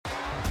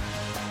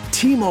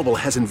T-Mobile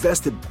has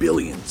invested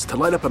billions to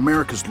light up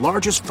America's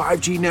largest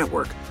 5G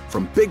network,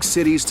 from big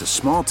cities to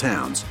small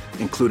towns,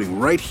 including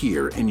right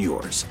here in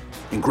yours.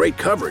 And great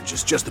coverage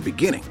is just the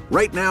beginning.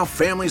 Right now,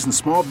 families and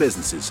small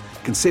businesses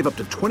can save up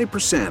to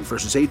 20%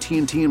 versus AT&T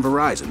and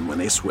Verizon when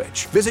they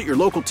switch. Visit your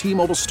local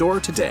T-Mobile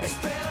store today.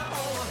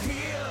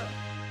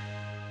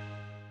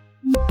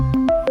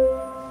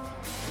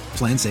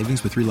 Plan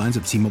savings with 3 lines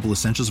of T-Mobile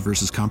Essentials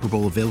versus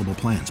comparable available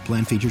plans.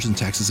 Plan features and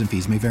taxes and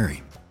fees may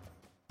vary.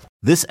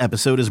 This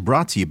episode is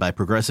brought to you by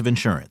Progressive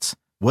Insurance.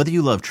 Whether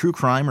you love true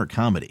crime or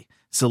comedy,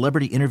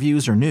 celebrity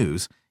interviews or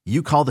news,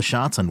 you call the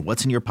shots on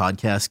what's in your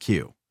podcast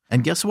queue.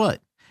 And guess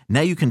what?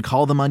 Now you can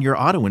call them on your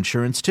auto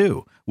insurance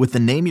too with the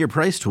Name Your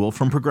Price tool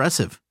from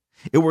Progressive.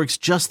 It works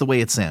just the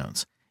way it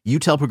sounds. You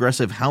tell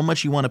Progressive how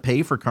much you want to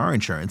pay for car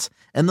insurance,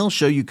 and they'll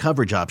show you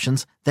coverage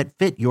options that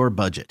fit your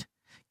budget.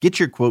 Get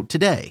your quote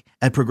today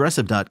at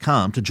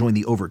Progressive.com to join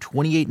the over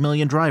 28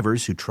 million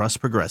drivers who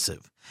trust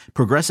Progressive.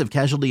 Progressive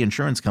Casualty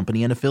Insurance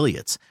Company and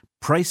Affiliates.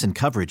 Price and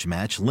coverage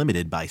match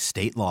limited by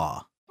state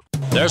law.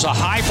 There's a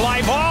high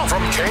fly ball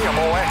from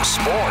KMOX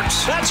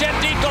Sports. That's hit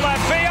deep to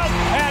left field,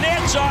 and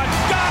it's on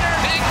Goddard.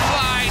 Big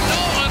fly,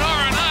 Nolan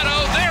Arenado.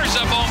 There's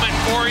a moment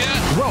for you.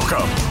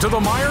 Welcome to the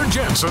Meyer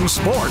Jensen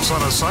Sports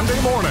on a Sunday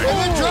morning.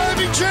 And the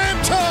driving jam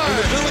time. And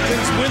the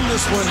Billikens win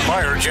this one.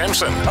 Meyer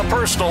Jensen, a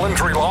personal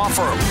injury law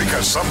firm,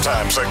 because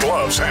sometimes the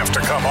gloves have to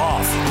come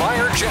off.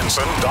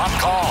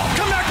 MeyerJensen.com.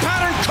 Comeback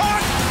pattern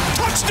caught.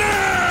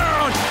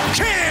 Touchdown,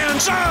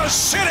 Kansas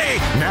City!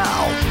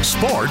 Now,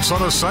 sports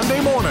on a Sunday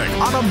morning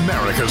on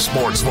America's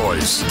Sports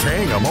Voice,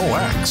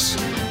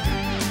 KMOX.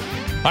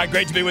 All right,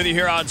 great to be with you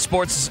here on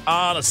Sports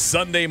on a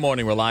Sunday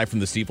morning. We're live from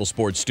the Steeple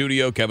Sports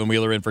Studio. Kevin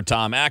Wheeler in for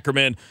Tom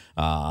Ackerman.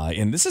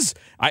 And this is,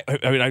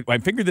 I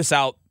figured this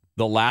out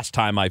the last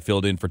time I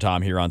filled in for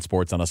Tom here on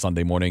Sports on a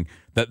Sunday morning,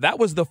 that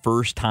was the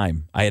first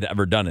time I had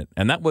ever done it.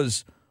 And that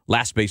was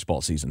last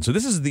baseball season. So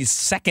this is the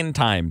second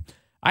time.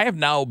 I have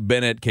now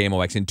been at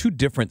KMOX in 2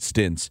 different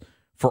stints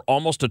for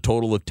almost a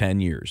total of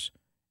 10 years.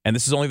 And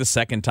this is only the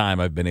second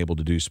time I've been able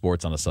to do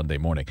sports on a Sunday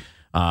morning.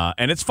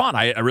 And it's fun.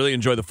 I really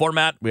enjoy the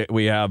format.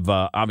 We have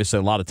obviously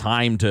a lot of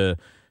time to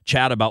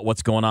chat about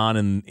what's going on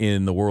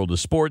in the world of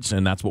sports,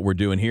 and that's what we're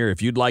doing here.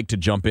 If you'd like to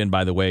jump in,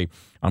 by the way,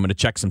 I'm going to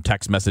check some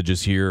text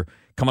messages here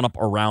coming up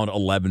around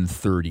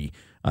 11:30.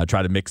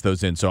 Try to mix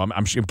those in. So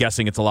I'm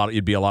guessing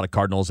it'd be a lot of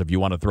Cardinals. If you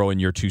want to throw in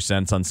your 2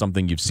 cents on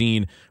something you've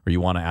seen, or you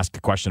want to ask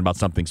a question about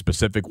something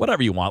specific,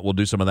 whatever you want, we'll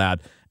do some of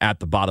that at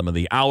the bottom of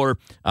the hour.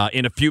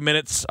 In a few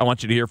minutes, I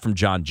want you to hear from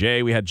John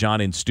Jay. We had John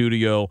in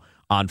studio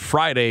on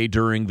Friday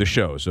during the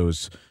show. So it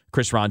was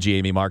Chris Ranji,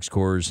 Amy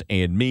Marks-Kors,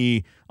 and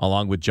me,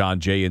 along with John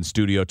Jay in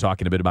studio,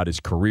 talking a bit about his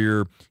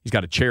career. He's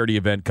got a charity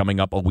event coming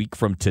up a week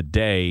from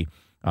today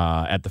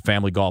at the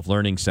Family Golf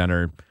Learning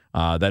Center.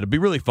 That'll be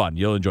really fun.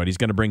 You'll enjoy it. He's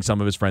going to bring some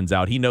of his friends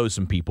out. He knows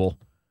some people.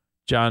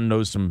 John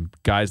knows some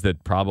guys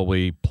that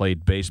probably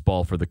played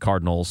baseball for the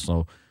Cardinals,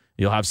 so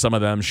you'll have some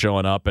of them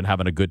showing up and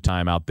having a good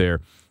time out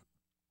there.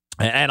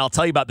 And I'll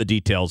tell you about the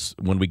details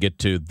when we get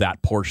to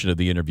that portion of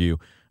the interview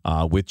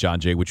with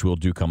John Jay, which we'll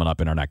do coming up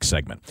in our next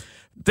segment.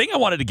 The thing I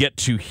wanted to get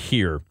to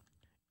here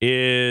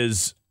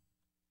is,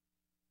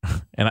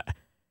 and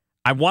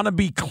I want to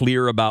be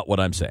clear about what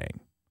I'm saying.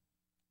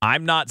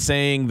 I'm not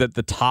saying that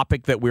the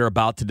topic that we're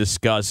about to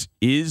discuss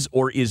is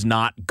or is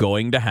not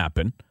going to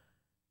happen.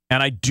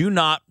 And I do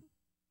not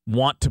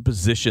want to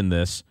position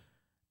this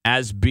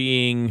as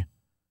being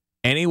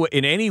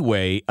in any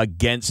way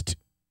against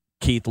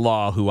Keith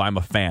Law, who I'm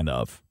a fan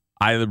of.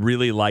 I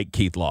really like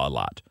Keith Law a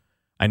lot.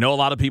 I know a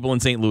lot of people in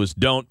St. Louis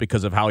don't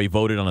because of how he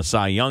voted on a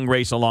Cy Young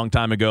race a long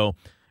time ago.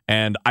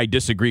 And I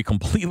disagree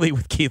completely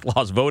with Keith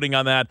Law's voting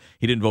on that.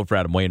 He didn't vote for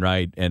Adam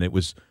Wainwright, and it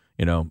was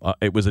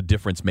it was a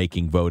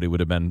difference-making vote. It would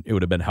have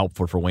been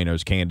helpful for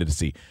Waino's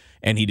candidacy,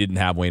 and he didn't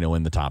have Waino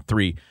in the top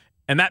 3,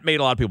 and that made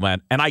a lot of people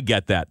mad. And I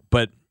get that,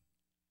 but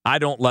I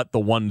don't let the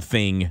one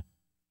thing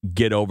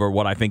get over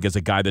what I think is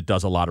a guy that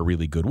does a lot of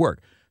really good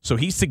work. So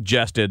he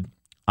suggested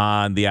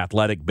on the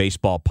Athletic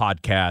Baseball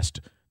podcast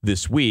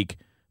this week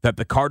that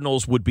the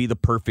Cardinals would be the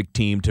perfect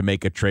team to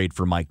make a trade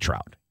for Mike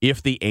Trout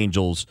if the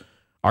Angels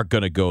are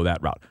going to go that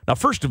route. Now,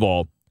 first of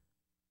all,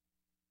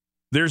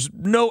 there's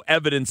no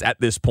evidence at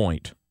this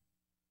point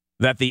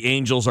that the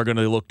Angels are going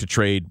to look to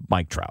trade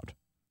Mike Trout. I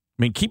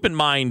mean, keep in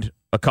mind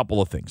a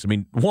couple of things. I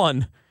mean,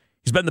 one,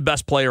 he's been the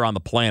best player on the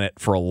planet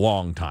for a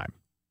long time.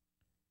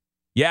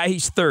 Yeah,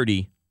 he's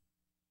 30,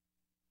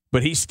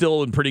 but he's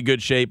still in pretty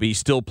good shape. He's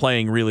still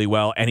playing really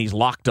well, and he's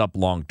locked up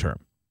long term.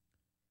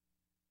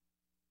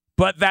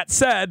 But that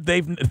said,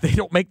 they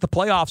don't make the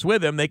playoffs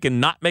with him. They can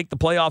not make the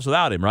playoffs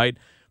without him, right?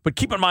 But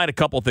keep in mind a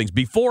couple of things.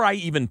 Before I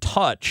even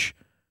touch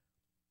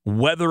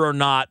whether or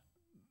not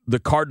the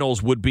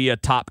Cardinals would be a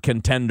top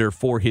contender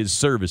for his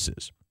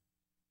services,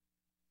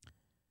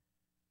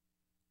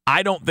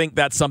 I don't think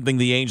that's something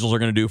the Angels are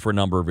going to do for a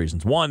number of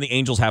reasons. One, the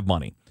Angels have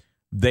money.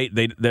 They're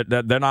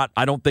not.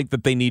 I don't think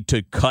that they need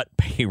to cut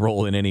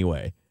payroll in any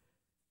way.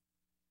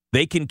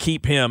 They can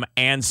keep him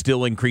and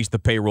still increase the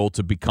payroll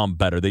to become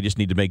better. They just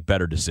need to make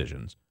better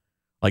decisions.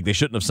 Like they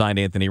shouldn't have signed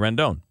Anthony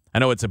Rendon. I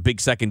know it's a big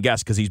second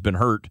guess because he's been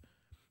hurt,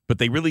 but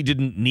they really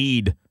didn't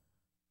need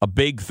a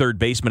big third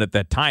baseman at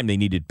that time. They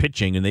needed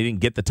pitching, and they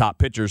didn't get the top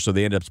pitchers, so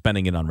they ended up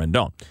spending it on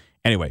Rendon.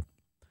 Anyway,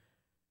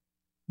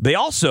 they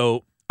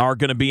also are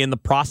going to be in the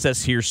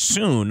process here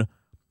soon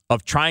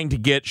of trying to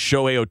get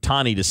Shohei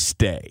Ohtani to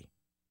stay.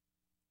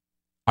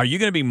 Are you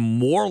going to be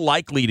more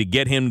likely to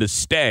get him to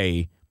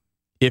stay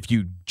if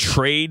you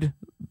trade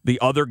the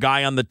other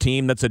guy on the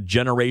team that's a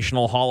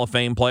generational Hall of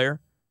Fame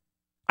player?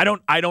 I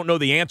don't know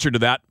the answer to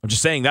that. I'm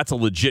just saying that's a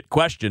legit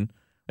question.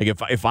 Like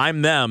if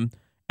I'm them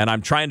and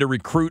I'm trying to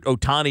recruit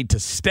Ohtani to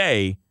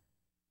stay,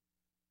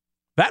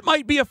 that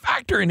might be a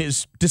factor in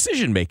his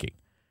decision making.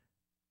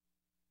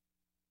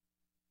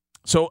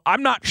 So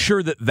I'm not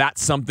sure that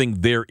that's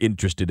something they're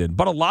interested in.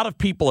 But a lot of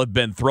people have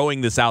been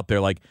throwing this out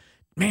there like,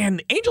 man,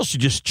 the Angels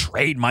should just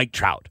trade Mike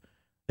Trout.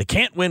 They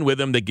can't win with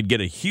him. They could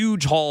get a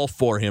huge haul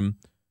for him,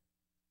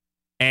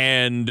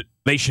 and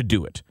they should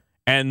do it.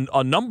 And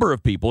a number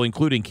of people,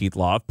 including Keith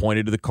Law, have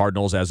pointed to the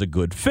Cardinals as a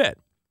good fit.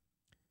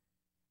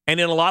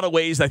 And in a lot of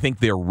ways, I think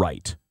they're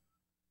right.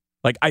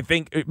 Like, I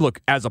think, look,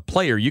 as a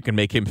player, you can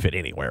make him fit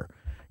anywhere.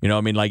 You know,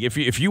 I mean, like,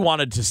 if you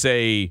wanted to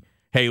say,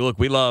 hey, look,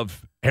 we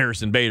love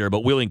Harrison Bader,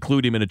 but we'll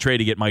include him in a trade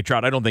to get Mike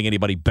Trout, I don't think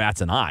anybody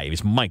bats an eye.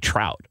 It's Mike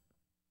Trout.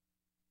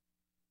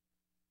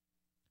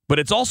 But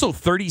it's also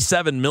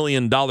 $37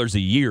 million a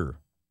year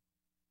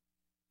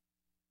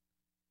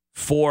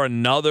for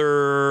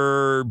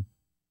another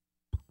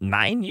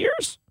 9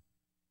 years?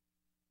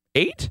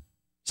 8?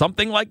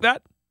 Something like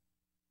that?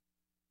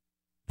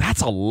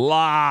 That's a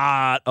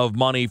lot of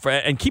money.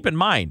 And keep in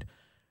mind,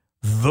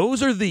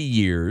 those are the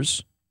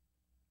years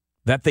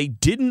that they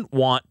didn't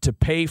want to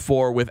pay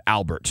for with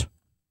Albert.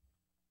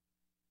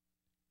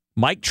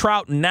 Mike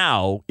Trout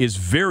now is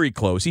very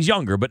close. He's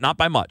younger, but not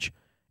by much.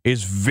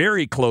 Is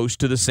very close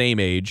to the same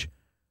age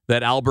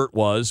that Albert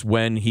was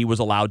when he was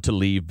allowed to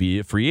leave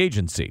via free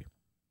agency.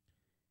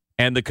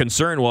 And the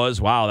concern was,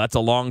 wow, that's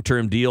a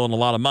long-term deal and a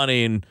lot of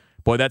money. And,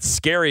 boy, that's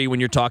scary when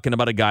you're talking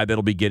about a guy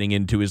that'll be getting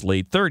into his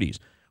late 30s.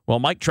 Well,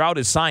 Mike Trout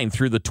is signed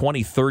through the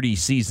 2030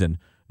 season.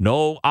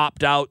 No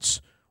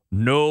opt-outs,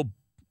 no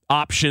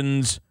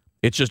options.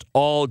 It's just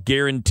all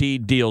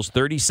guaranteed deals,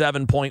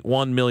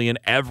 $37.1 million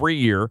every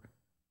year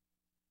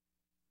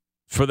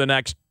for the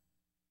next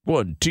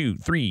 1, 2,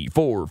 3,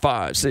 4,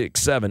 5, 6,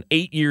 7,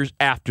 8 years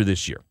after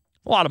this year.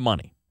 A lot of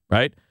money,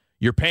 right?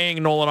 You're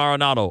paying Nolan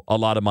Arenado a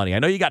lot of money. I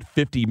know you got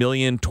 $50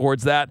 million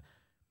towards that,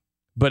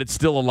 but it's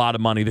still a lot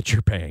of money that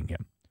you're paying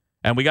him.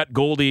 And we got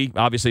Goldie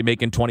obviously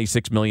making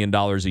 $26 million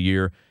a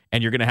year,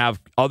 and you're going to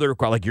have other,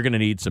 like you're going to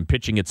need some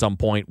pitching at some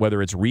point,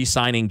 whether it's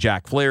re-signing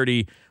Jack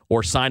Flaherty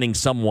or signing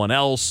someone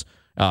else,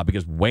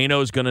 because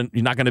Waino's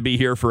not going to be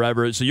here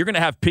forever. So you're going to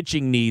have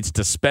pitching needs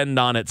to spend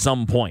on at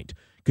some point,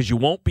 because you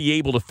won't be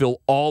able to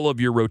fill all of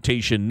your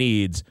rotation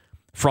needs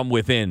from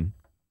within.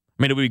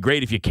 I mean, it would be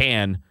great if you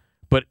can,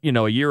 but, you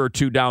know, a year or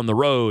two down the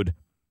road,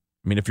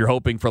 I mean, if you're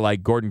hoping for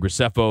like Gordon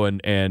Graceffo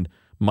and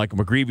Michael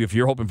McGreevy, if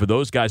you're hoping for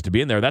those guys to be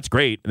in there, that's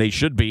great. They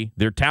should be.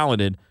 They're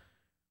talented.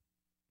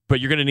 But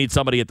you're going to need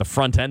somebody at the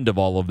front end of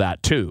all of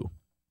that, too,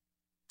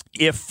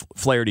 if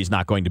Flaherty's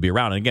not going to be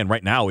around. And again,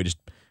 right now, we just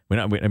don't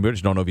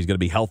know if he's going to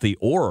be healthy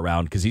or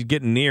around, because he's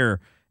getting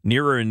nearer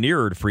and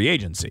nearer to free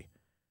agency.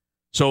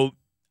 So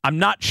I'm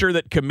not sure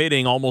that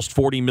committing almost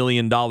 $40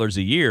 million a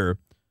year,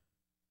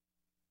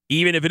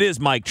 even if it is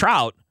Mike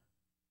Trout,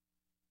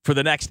 for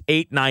the next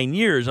 8-9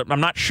 years, I'm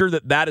not sure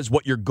that that is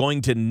what you're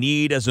going to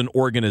need as an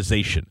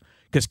organization.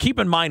 Because keep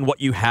in mind what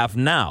you have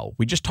now.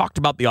 We just talked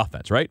about the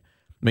offense, right?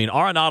 I mean,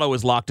 Arenado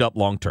is locked up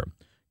long-term.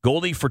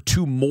 Goldie for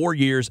 2 more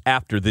years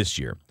after this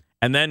year.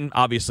 And then,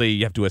 obviously,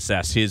 you have to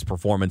assess his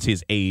performance,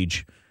 his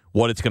age,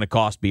 what it's going to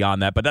cost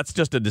beyond that. But that's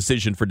just a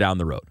decision for down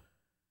the road.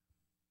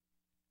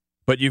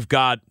 But you've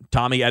got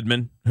Tommy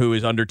Edman, who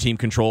is under team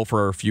control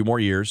for a few more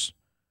years.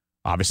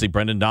 Obviously,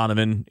 Brendan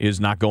Donovan is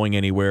not going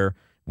anywhere.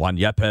 Juan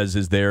Yepes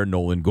is there.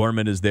 Nolan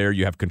Gorman is there.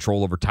 You have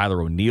control over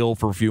Tyler O'Neill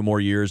for a few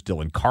more years.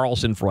 Dylan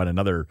Carlson for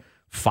another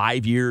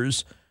 5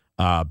 years.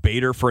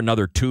 Bader for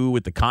another 2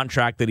 with the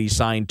contract that he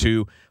signed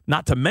to.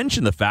 Not to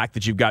mention the fact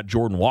that you've got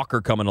Jordan Walker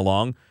coming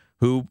along,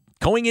 who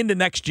going into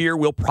next year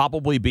will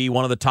probably be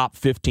one of the top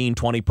 15,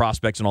 20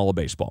 prospects in all of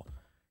baseball.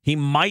 He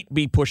might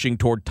be pushing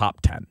toward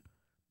top 10.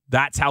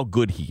 That's how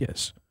good he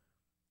is.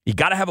 You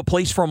got to have a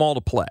place for them all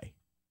to play.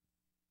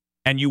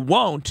 And you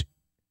won't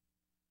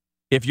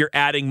if you're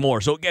adding more.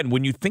 So again,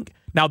 when you think,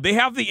 now they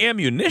have the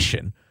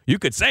ammunition, you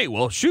could say,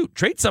 well, shoot,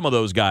 trade some of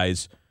those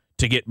guys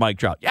to get Mike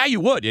Trout. Yeah, you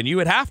would, and you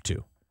would have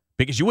to,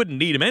 because you wouldn't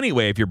need him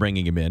anyway if you're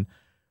bringing him in.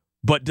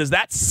 But does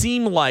that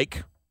seem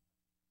like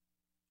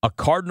a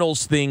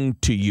Cardinals thing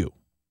to you?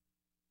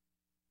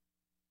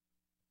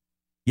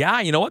 Yeah,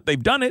 you know what?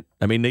 They've done it.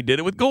 I mean, they did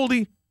it with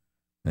Goldie.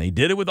 They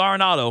did it with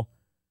Arenado.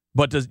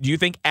 But do you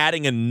think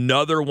adding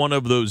another one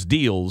of those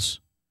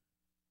deals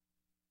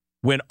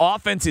when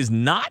offense is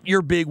not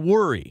your big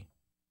worry,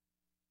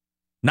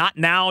 not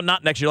now,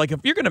 not next year, like if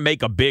you're going to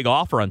make a big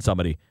offer on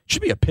somebody, it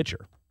should be a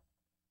pitcher,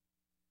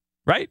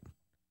 right?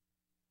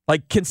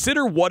 Like,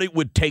 consider what it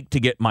would take to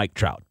get Mike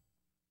Trout.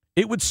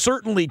 it would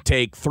certainly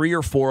take 3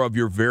 or 4 of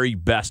your very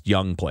best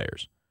young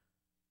players.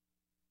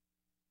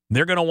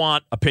 They're going to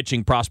want a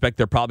pitching prospect.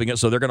 They're going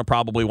to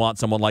probably want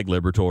someone like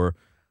Liberatore.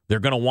 They're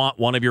going to want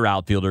one of your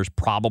outfielders.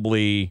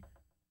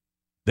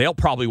 They'll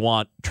probably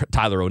want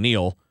Tyler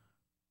O'Neill.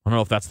 I don't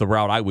know if that's the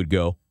route I would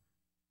go.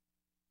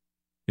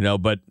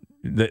 But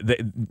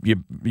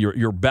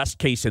your best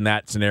case in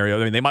that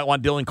scenario, I mean, they might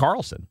want Dylan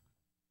Carlson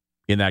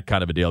in that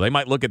kind of a deal. They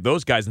might look at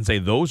those guys and say,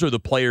 those are the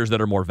players that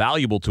are more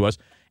valuable to us.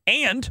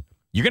 And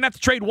you're going to have to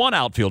trade one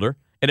outfielder.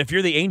 And if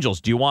you're the Angels,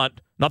 do you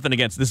want nothing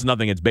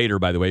against Bader,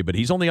 by the way, but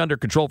he's only under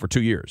control for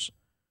 2 years.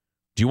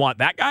 Do you want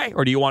that guy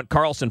or do you want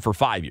Carlson for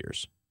 5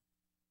 years?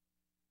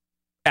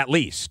 At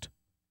least.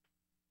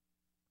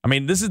 I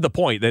mean, this is the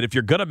point that if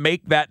you're going to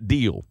make that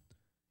deal,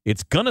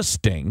 it's going to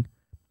sting.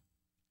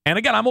 And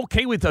again, I'm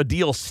okay with a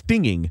deal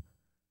stinging,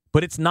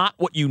 but it's not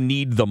what you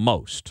need the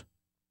most.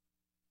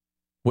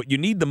 What you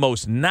need the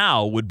most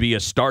now would be a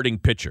starting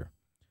pitcher.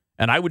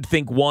 And I would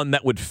think one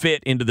that would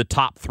fit into the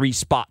top 3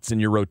 spots in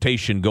your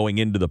rotation going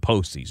into the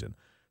postseason.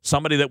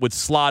 Somebody that would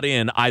slot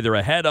in either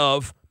ahead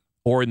of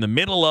or in the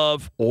middle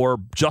of or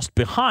just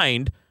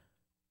behind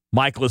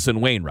Michaelis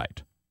and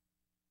Wainwright.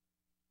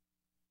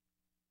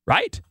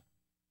 Right?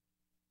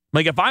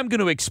 Like if I'm going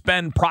to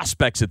expend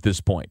prospects at this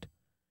point,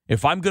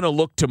 if I'm going to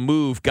look to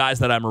move guys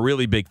that I'm a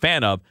really big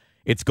fan of,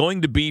 it's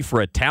going to be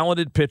for a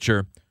talented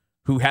pitcher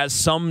who has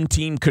some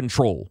team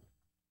control.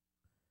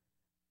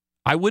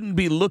 I wouldn't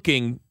be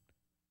looking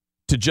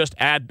to just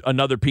add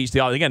another piece to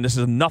the other. Again, this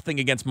is nothing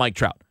against Mike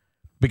Trout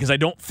because I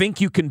don't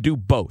think you can do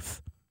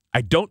both.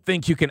 I don't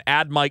think you can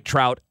add Mike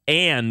Trout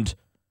and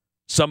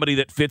somebody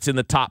that fits in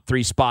the top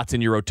 3 spots in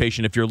your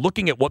rotation. If you're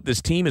looking at what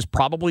this team is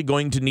probably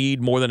going to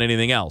need more than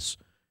anything else,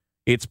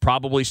 it's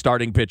probably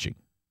starting pitching.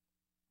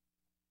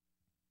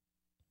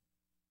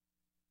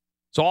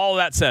 So all of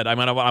that said, I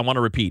want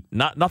to repeat,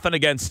 nothing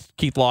against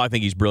Keith Law. I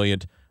think he's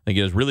brilliant. I think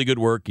he does really good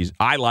work.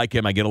 I like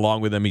him. I get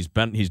along with him. He's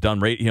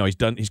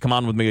come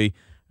on with me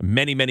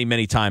many, many,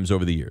 many times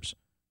over the years.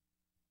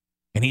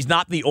 And he's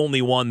not the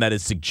only one that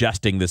is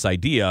suggesting this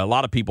idea. A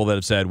lot of people that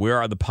have said, where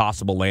are the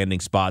possible landing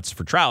spots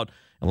for Trout?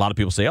 And a lot of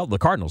people say, the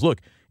Cardinals. Look,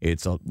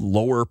 it's a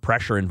lower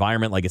pressure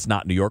environment like it's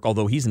not New York,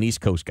 although he's an East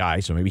Coast guy,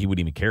 so maybe he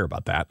wouldn't even care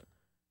about that.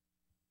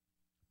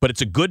 But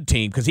it's a good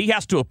team because he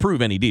has to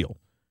approve any deal.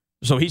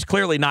 So he's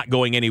clearly not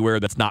going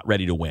anywhere that's not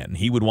ready to win.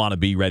 He would want to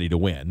be ready to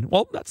win.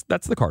 Well,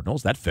 that's the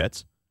Cardinals. That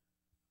fits.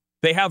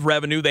 They have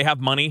revenue. They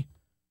have money.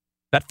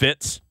 That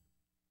fits.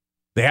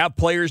 They have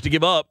players to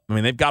give up. I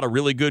mean, they've got a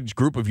really good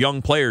group of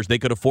young players. They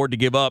could afford to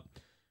give up,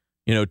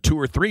 2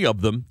 or 3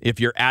 of them if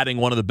you're adding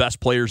one of the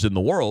best players in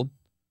the world.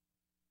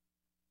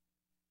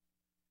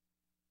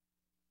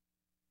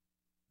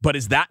 But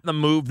is that the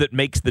move that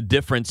makes the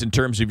difference in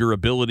terms of your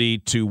ability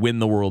to win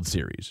the World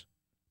Series?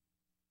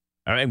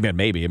 I mean,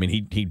 maybe. I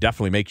mean, he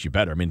definitely makes you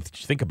better. I mean,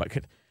 think about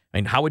it. I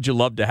mean, how would you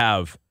love to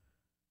have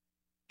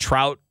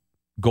Trout,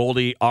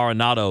 Goldie,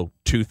 Arenado,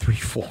 2, 3,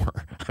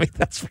 4? I mean,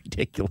 that's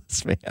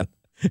ridiculous, man.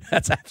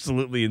 That's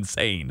absolutely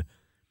insane.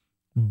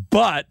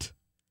 But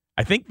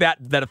I think that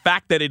the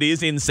fact that it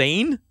is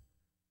insane,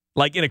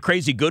 like in a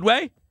crazy good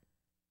way,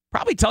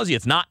 probably tells you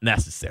it's not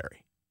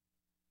necessary.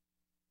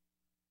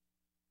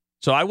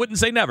 So I wouldn't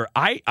say never.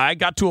 I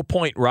got to a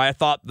point where I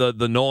thought the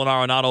Nolan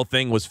Arenado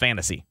thing was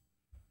fantasy.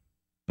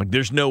 Like,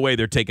 there's no way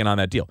they're taking on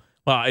that deal.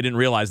 Well, I didn't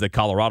realize that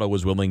Colorado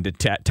was willing to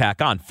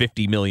tack on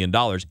 $50 million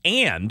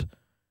and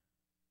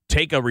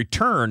take a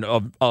return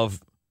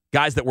of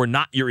guys that were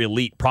not your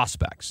elite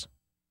prospects.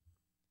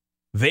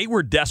 They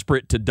were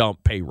desperate to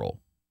dump payroll.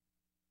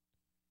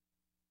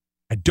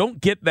 I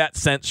don't get that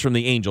sense from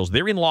the Angels.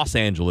 They're in Los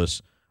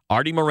Angeles.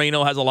 Artie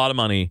Moreno has a lot of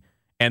money,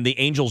 and the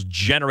Angels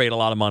generate a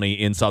lot of money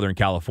in Southern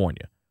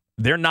California.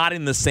 They're not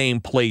in the same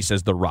place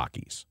as the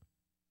Rockies.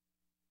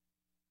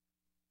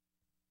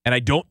 And I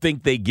don't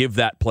think they give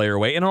that player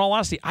away. And in all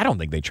honesty, I don't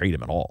think they trade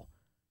him at all.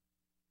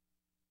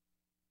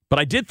 But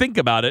I did think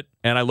about it,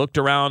 and I looked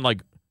around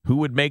like who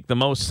would make the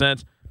most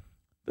sense.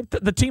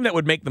 The team that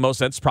would make the most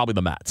sense is probably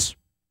the Mets.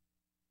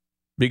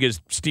 Because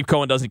Steve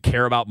Cohen doesn't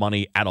care about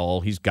money at all.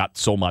 He's got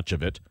so much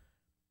of it.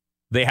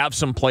 They have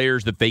some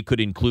players that they could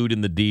include in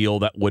the deal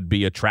that would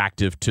be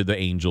attractive to the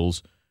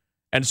Angels.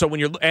 And so when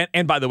you're,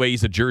 and by the way,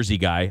 he's a Jersey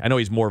guy. I know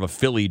he's more of a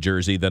Philly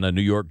jersey than a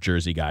New York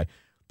jersey guy.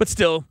 But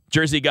still,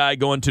 Jersey guy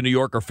going to New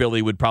York or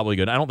Philly would probably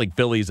go. I don't think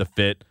Philly's a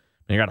fit.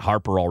 You got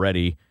Harper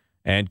already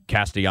and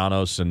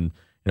Castellanos. And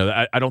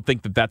I don't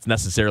think that that's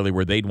necessarily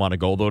where they'd want to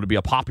go, although it'd be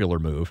a popular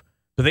move.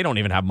 But they don't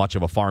even have much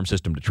of a farm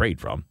system to trade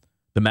from.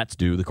 The Mets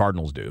do. The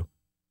Cardinals do.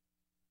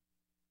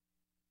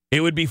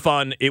 It would be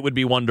fun. It would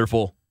be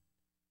wonderful.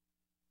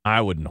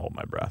 I wouldn't hold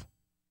my breath.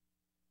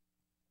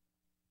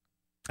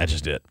 That's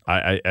just it.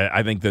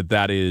 I think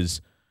that is,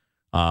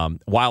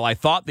 while I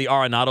thought the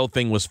Arenado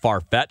thing was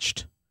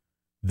far-fetched,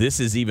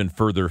 this is even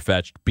further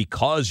fetched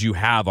because you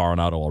have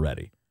Arenado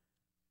already,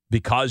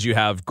 because you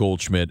have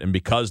Goldschmidt, and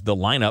because the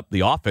lineup, the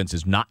offense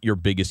is not your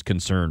biggest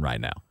concern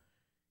right now.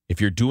 If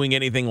you're doing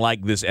anything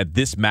like this at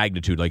this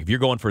magnitude, like if you're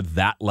going for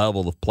that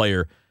level of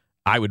player,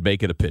 I would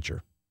make it a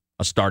pitcher,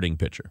 a starting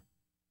pitcher.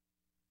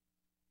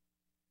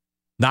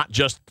 Not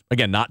just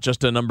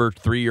a number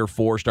 3 or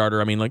 4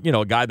 starter. I mean,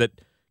 a guy that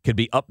could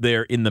be up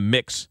there in the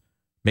mix,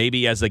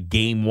 maybe as a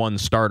game 1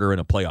 starter in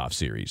a playoff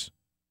series.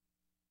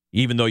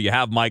 Even though you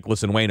have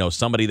Mikolas and Waino,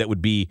 somebody that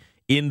would be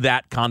in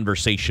that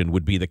conversation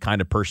would be the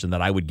kind of person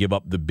that I would give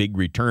up the big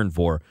return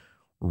for,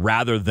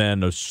 rather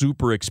than a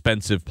super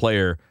expensive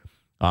player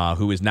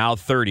who is now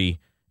 30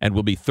 and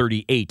will be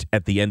 38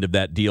 at the end of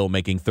that deal,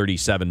 making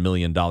 $37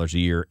 million a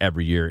year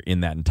every year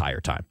in that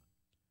entire time.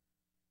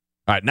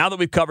 All right, now that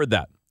we've covered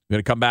that, we're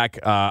going to come back.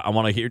 I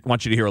want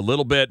you to hear a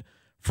little bit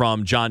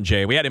from Jon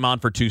Jay. We had him on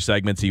for 2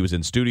 segments. He was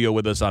in studio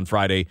with us on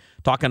Friday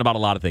talking about a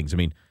lot of things. I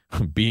mean,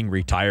 being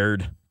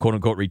retired,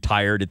 quote-unquote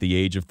retired at the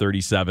age of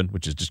 37,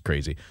 which is just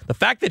crazy. The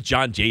fact that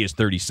Jon Jay is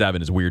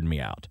 37 is weirding me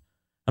out.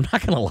 I'm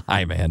not going to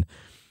lie, man.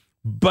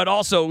 But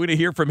also, we're going to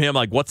hear from him,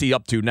 like, what's he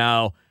up to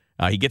now?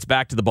 He gets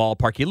back to the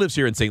ballpark. He lives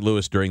here in St.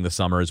 Louis during the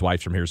summer. His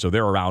wife's from here, so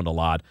they're around a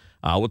lot.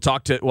 We're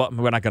not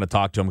going to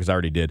talk to him because I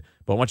already did,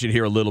 but I want you to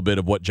hear a little bit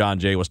of what Jon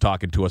Jay was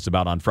talking to us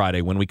about on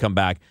Friday when we come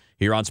back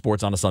here on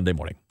Sports on a Sunday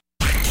Morning.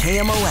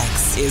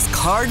 KMOX is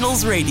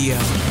Cardinals Radio.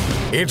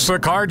 It's the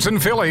Cards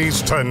and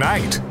Phillies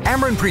tonight.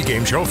 Ameren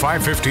pregame show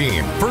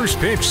 5:15. First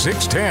pitch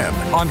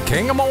 6:10 on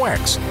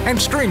KMOX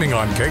and streaming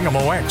on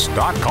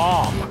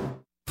KMOX.com.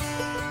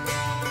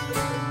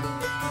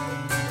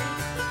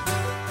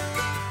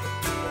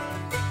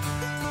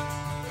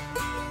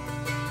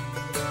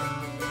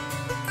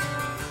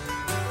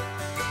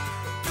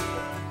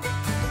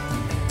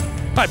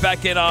 All right,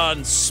 back in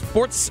on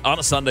Sports on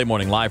a Sunday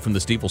Morning, live from the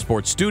Stifel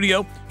Sports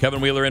Studio.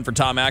 Kevin Wheeler in for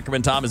Tom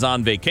Ackerman. Tom is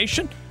on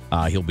vacation.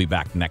 He'll be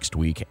back next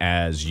week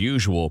as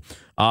usual.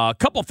 A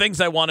couple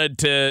things I wanted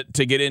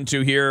to get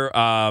into here,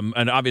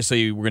 and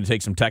obviously we're going to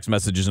take some text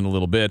messages in a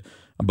little bit,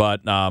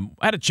 but I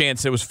had a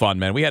chance. It was fun,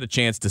 man. We had a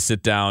chance to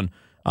sit down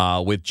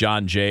with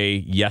Jon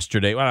Jay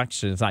yesterday. Well,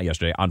 actually, it's not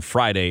yesterday. On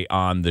Friday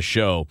on the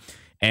show.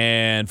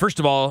 And first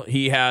of all,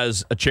 he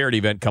has a charity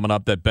event coming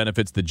up that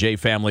benefits the Jay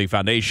Family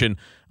Foundation.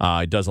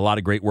 He does a lot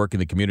of great work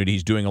in the community.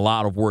 He's doing a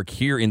lot of work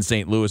here in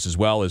St. Louis as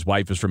well. His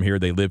wife is from here.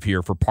 They live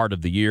here for part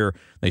of the year.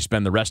 They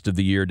spend the rest of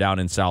the year down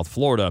in South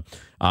Florida.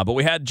 But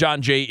we had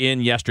Jon Jay in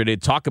yesterday to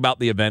talk about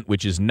the event,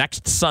 which is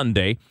next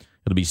Sunday.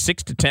 It'll be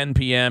 6 to 10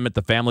 p.m. at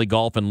the Family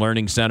Golf and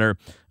Learning Center.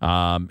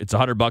 It's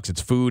 $100.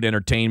 It's food,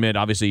 entertainment.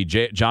 Obviously,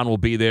 Jon will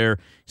be there.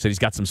 He said he's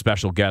got some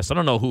special guests. I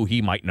don't know who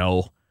he might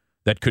know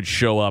that could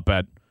show up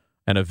at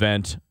an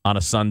event on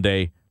a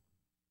Sunday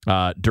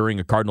during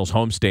a Cardinals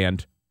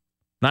homestand.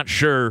 Not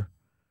sure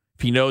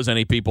if he knows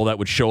any people that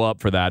would show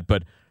up for that,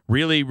 but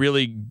really,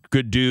 really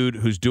good dude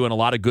who's doing a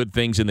lot of good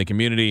things in the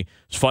community.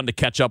 It's fun to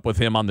catch up with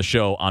him on the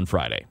show on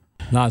Friday.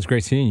 No, it's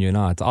great seeing you.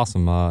 No, it's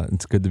awesome.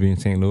 It's good to be in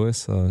St.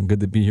 Louis.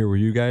 Good to be here with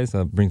you guys.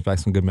 Brings back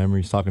some good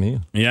memories talking to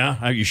you. Yeah?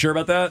 Are you sure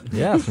about that?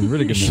 Yeah, some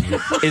really good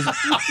memories.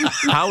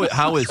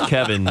 How is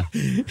Kevin,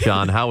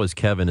 John, how is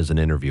Kevin as an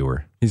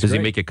interviewer? Does he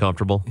make it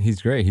comfortable?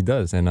 He's great. He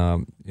does. And,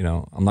 I'm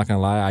not going to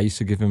lie. I used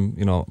to give him,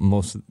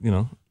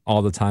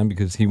 all the time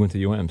because he went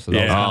to UM. So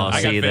I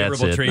got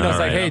favorable treatment. I was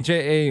like, hey,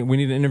 Jay, we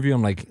need an interview.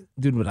 I'm like,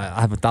 dude, but I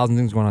have 1,000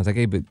 things going on. I was like,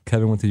 hey, but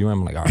Kevin went to UM.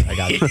 I'm like, all right, I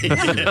got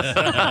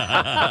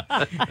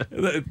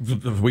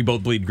it. We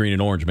both bleed green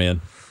and orange,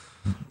 man.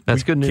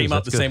 That's good news. Came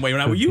out the same way.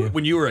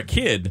 When you were a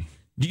kid,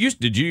 did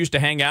you used to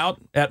hang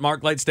out at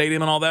Mark Light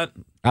Stadium and all that?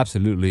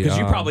 Absolutely. Because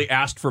you probably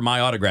asked for my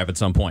autograph at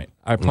some point.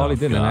 I probably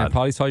did, and I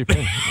probably saw you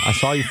playing. I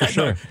saw you for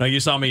sure. No, you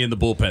saw me in the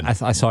bullpen. I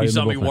saw you in the bullpen. You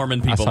saw me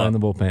warming people up. I saw you in the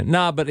bullpen.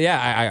 No, but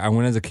yeah, I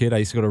went as a kid. I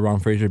used to go to Ron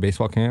Frazier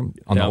baseball camp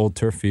on the old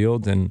turf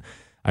fields, and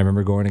I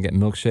remember going to get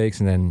milkshakes.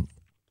 And then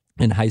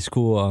in high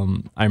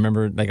school, I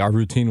remember our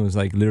routine was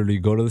literally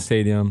go to the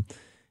stadium,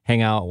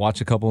 hang out,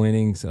 watch a couple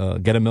innings,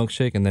 get a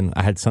milkshake, and then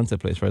I had Sunset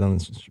Place right on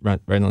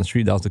the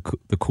street. That was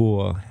the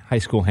cool high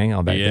school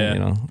hangout back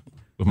then,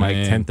 with my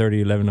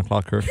 10:30, 11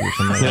 o'clock curfew or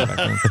something like that back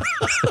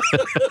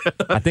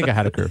then. I think I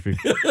had a curfew.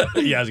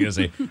 Yeah, I was going to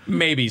say,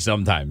 maybe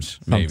sometimes.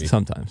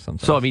 Sometimes.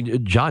 So, I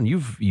mean, John,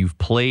 you've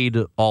played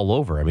all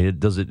over. I mean,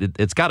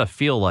 it's got to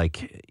feel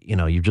like,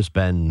 you've just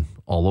been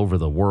all over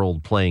the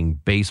world playing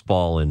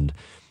baseball, and,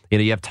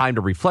 you have time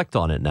to reflect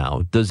on it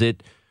now. Does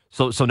it,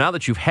 so now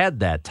that you've had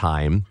that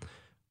time,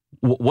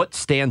 what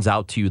stands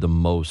out to you the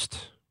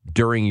most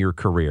during your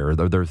career?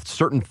 Are there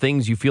certain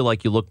things you feel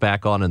like you look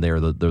back on and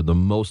they're the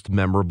most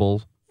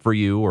memorable for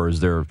you, or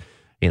is there,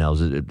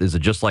 is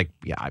it just I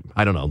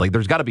don't know,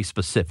 there's got to be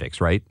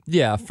specifics, right?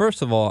 Yeah.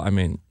 First of all, I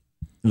mean,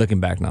 looking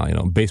back now,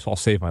 baseball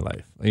saved my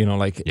life.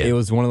 It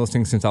was one of those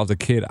things since I was a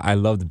kid. I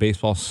loved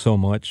baseball so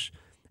much,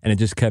 and it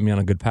just kept me on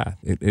a good path.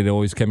 It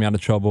always kept me out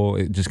of trouble.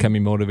 It just kept me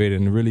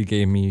motivated, and it really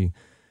gave me,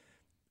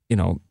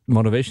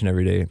 motivation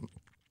every day.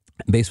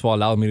 Baseball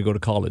allowed me to go to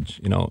college.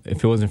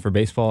 If it wasn't for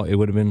baseball, it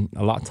would have been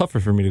a lot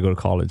tougher for me to go to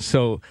college.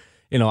 So,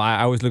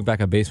 I always look back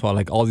at baseball,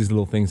 all these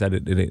little things that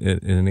it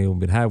enabled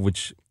me to have,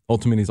 which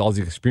ultimately is all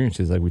these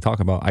experiences like we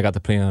talk about. I got to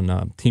play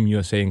on Team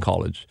USA in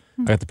college.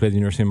 I got to play at the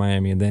University of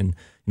Miami, and then,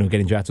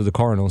 getting drafted to the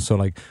Cardinals. So,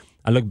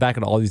 I look back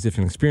at all these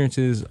different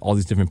experiences, all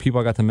these different people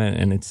I got to meet,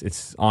 and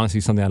it's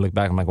honestly something I look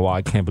back, I'm like, wow,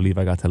 I can't believe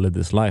I got to live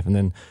this life. And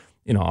then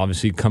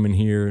obviously coming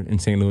here in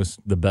St. Louis,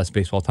 the best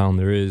baseball town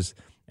there is,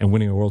 and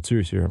winning a World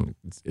Series here,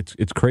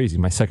 it's crazy.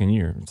 My second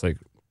year, it's like,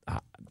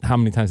 how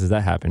many times has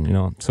that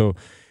happened? So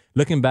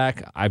looking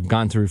back, I've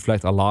gotten to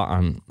reflect a lot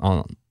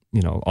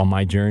on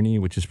my journey,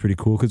 which is pretty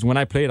cool. Because when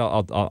I played,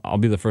 I'll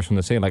be the first one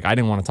to say, like, I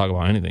didn't want to talk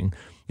about anything.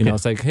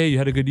 It's like, hey, you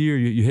had a good year.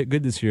 You hit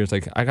good this year. It's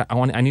like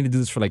I need to do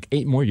this for like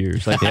 8 more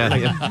years. Like,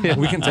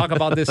 we can talk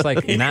about this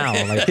like now.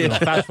 Like,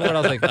 fast forward,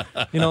 I was like,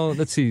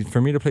 let's see.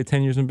 For me to play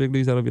 10 years in big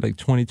leagues, that'll be like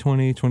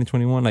 2020,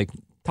 2021. Like,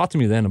 talk to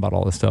me then about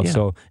all this stuff. Yeah.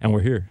 So, and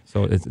we're here.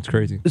 So it's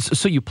crazy.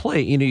 So you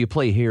play. You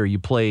play here. You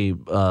play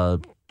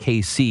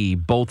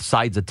KC, both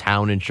sides of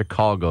town in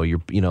Chicago.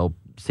 You're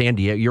San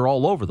Diego. You're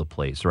all over the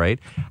place, right?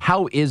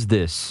 How is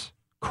this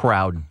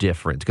crowd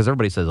different? Because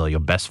everybody says, "Oh,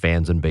 best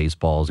fans in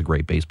baseball, is a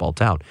great baseball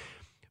town."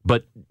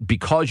 But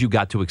because you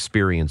got to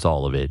experience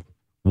all of it,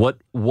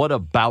 what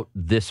about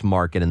this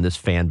market and this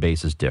fan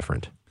base is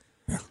different?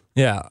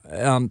 Yeah,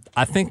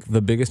 I think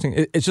the biggest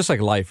thing, it's just like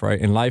life, right?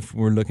 In life,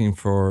 we're looking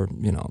for,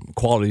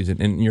 qualities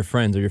in your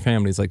friends or your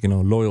families, like,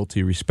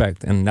 loyalty,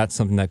 respect. And that's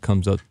something that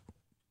comes up,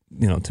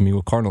 to me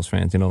with Cardinals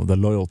fans, the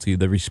loyalty,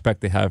 the respect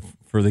they have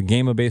for the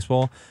game of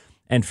baseball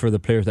and for the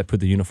players that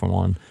put the uniform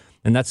on.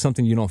 And that's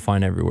something you don't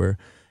find everywhere,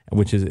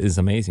 which is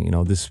amazing.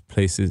 This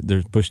place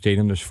there's Busch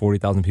Stadium, there's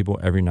 40,000 people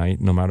every night,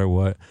 no matter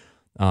what.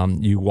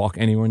 You walk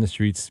anywhere in the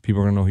streets,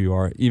 people are going to know who you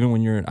are. Even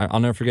when I'll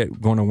never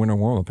forget going to winter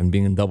warm-up and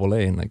being in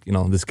Double-A. And, like,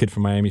 this kid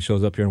from Miami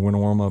shows up here in winter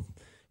warm-up.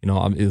 It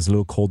was a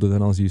little colder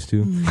than I was used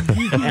to.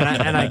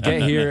 and I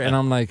get here, and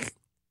I'm like,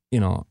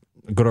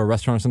 go to a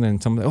restaurant or something,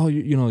 and somebody, oh,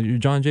 you're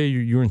John Jay,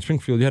 you're in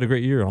Springfield, you had a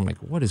great year. I'm like,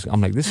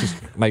 this is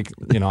like,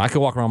 I could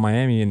walk around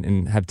Miami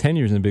and have 10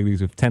 years in the big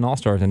leagues with 10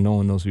 All-Stars and no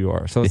one knows who you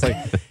are. So it's like,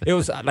 it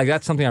was like,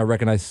 that's something I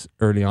recognized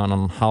early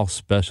on how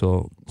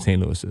special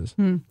St. Louis is.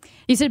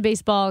 You said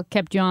baseball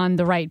kept you on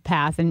the right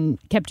path and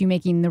kept you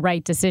making the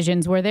right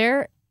decisions. Were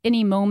there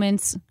any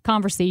moments,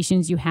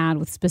 conversations you had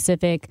with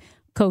specific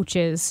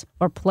coaches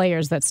or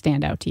players that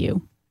stand out to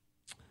you?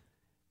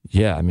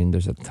 Yeah, I mean,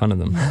 there's a ton of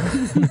them.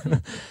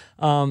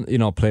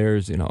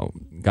 Players,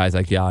 guys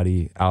like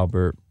Yachty,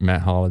 Albert,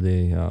 Matt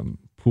Holliday,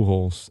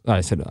 Pujols. I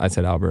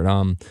said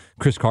Albert.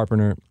 Chris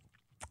Carpenter.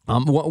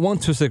 One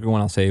specific one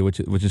I'll say, which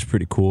is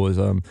pretty cool, is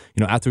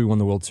after we won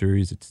the World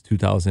Series, it's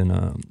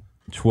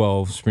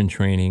 2012 spring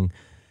training,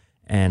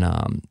 and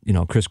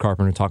Chris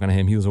Carpenter, talking to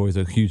him, he was always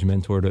a huge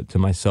mentor to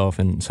myself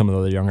and some of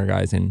the other younger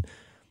guys, and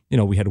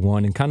we had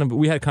won and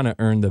we had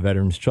earned the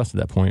veterans' trust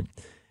at that point.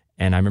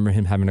 And I remember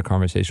him having a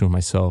conversation with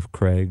myself,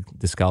 Craig,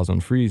 Descalzo,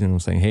 and Freese, and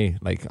was saying, hey,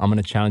 like, I'm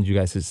going to challenge you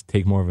guys to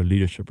take more of a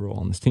leadership role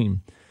on this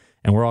team.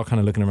 And we're all kind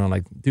of looking around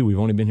like, dude, we've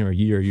only been here a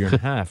year and a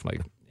half. Like,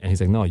 and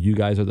he's like, no, you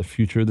guys are the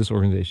future of this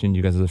organization.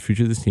 You guys are the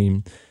future of this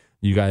team.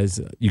 You guys,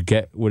 you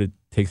get what it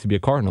takes to be a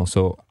Cardinal.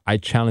 So I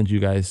challenge you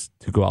guys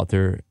to go out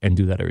there and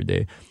do that every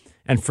day.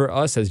 And for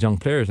us as young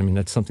players, I mean,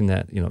 that's something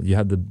that, you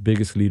had the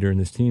biggest leader in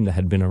this team that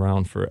had been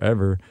around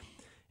forever.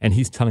 And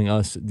he's telling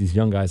us, these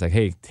young guys, like,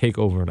 hey, take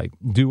over, like,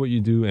 do what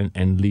you do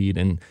and lead.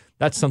 And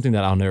that's something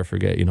that I'll never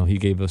forget. He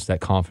gave us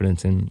that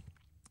confidence. And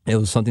it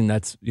was something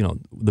that's,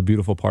 the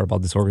beautiful part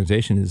about this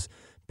organization is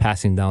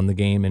passing down the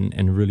game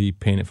and really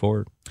paying it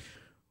forward.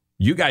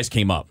 You guys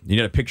came up. You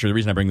had a picture. The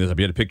reason I bring this up,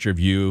 you had a picture of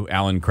you,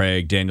 Alan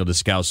Craig, Daniel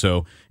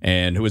Descalzo,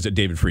 and who was it?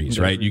 David Freese,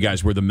 right? You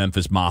guys were the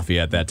Memphis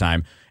Mafia at that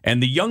time.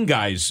 And the young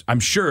guys, I'm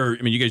sure,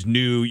 you guys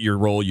knew your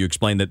role. You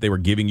explained that they were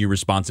giving you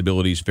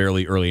responsibilities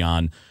fairly early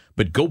on.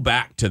 But go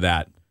back to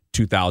that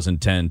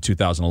 2010,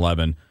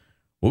 2011.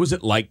 What was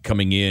it like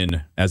coming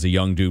in as a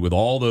young dude with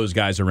all those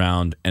guys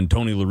around and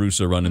Tony La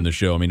Russa running the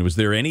show? I mean, was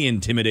there any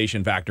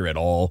intimidation factor at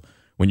all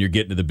when you're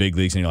getting to the big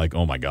leagues and you're like,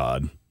 oh, my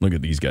God, look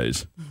at these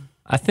guys?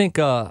 I think,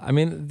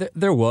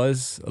 there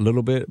was a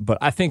little bit, but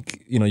I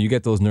think, you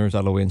get those nerves out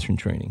of the way in spring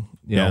training.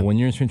 You know, when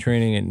you're in spring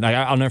training, and like,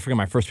 I'll never forget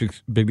my first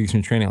big league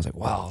spring training. I was like,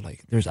 wow,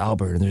 like, there's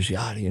Albert and there's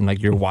Yachty, and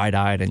like, you're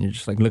wide-eyed and you're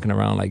just like looking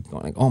around like,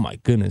 going, like, oh, my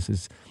goodness.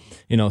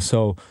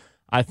 So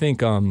I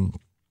think,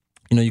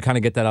 you kind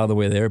of get that out of the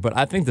way there. But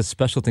I think the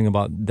special thing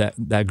about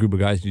that group of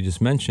guys you just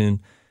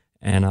mentioned,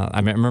 and I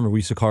remember we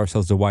used to call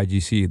ourselves the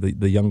YGC,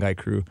 the young guy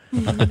crew.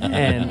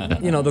 And,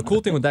 the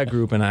cool thing with that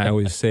group, and I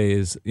always say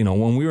is,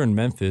 when we were in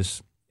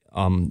Memphis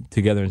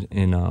together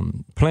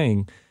in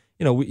playing,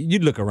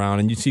 you'd look around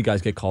and you'd see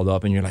guys get called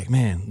up and you're like,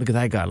 man, look at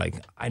that guy. Like,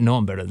 I know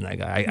I'm better than that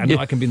guy. I know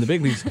I can be in the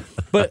big leagues.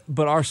 But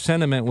our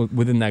sentiment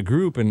within that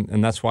group,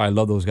 and that's why I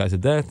love those guys to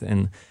death,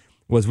 and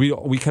was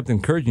we kept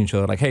encouraging each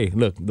other, like, hey,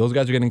 look, those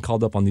guys are getting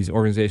called up on these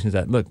organizations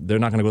that, look, they're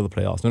not going to go to the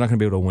playoffs. They're not going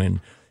to be able to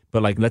win.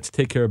 But, like, let's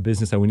take care of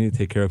business that we need to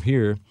take care of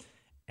here.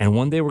 And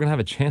one day we're going to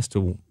have a chance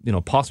to,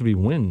 possibly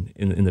win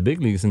in the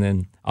big leagues. And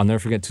then I'll never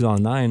forget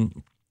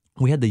 2009,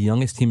 we had the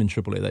youngest team in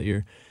AAA that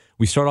year.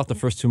 We started off the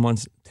first 2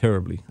 months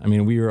terribly. I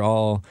mean, we were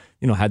all,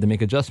 had to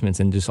make adjustments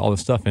and just all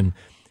this stuff. And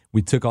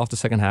we took off the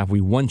second half. We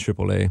won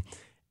AAA.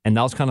 And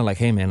that was kind of like,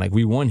 hey, man, like,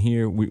 we won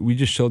here. We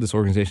just showed this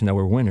organization that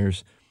we're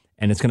winners.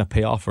 And it's going to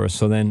pay off for us.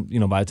 So then,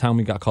 by the time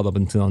we got called up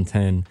in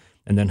 2010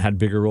 and then had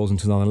bigger roles in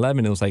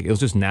 2011, it was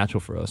just natural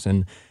for us.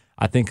 And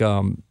I think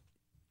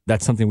that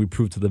that's something we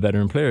prove to the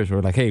veteran players.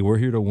 We're like, hey, we're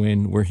here to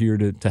win. We're here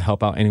to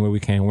help out any way we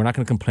can. We're not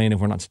going to complain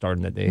if we're not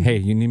starting that day. Hey,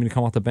 you need me to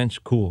come off the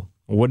bench? Cool.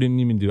 What do you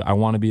need me to do? I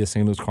want to be a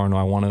St. Louis Cardinal.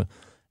 I want to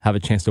have a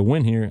chance to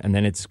win here. And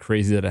then it's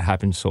crazy that it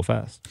happens so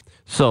fast.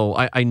 So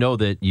I know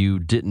that you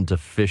didn't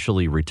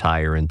officially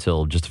retire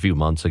until just a few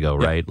months ago,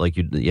 right? Like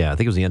I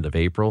think it was the end of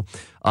April.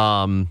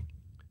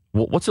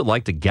 What's it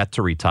like to get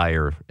to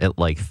retire at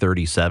like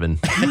 37?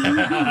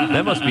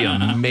 That must be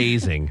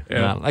amazing.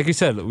 Yeah. Like you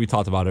said, we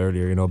talked about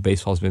earlier,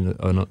 baseball's been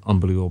an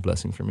unbelievable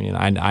blessing for me.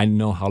 And I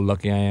know how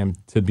lucky I am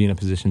to be in a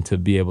position to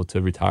be able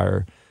to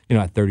retire,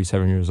 at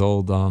 37 years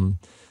old.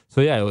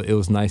 So yeah, it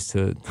was nice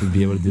to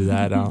be able to do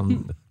that.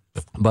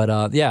 But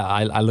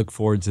I look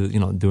forward to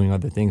doing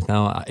other things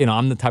now.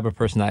 I'm the type of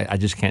person I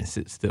just can't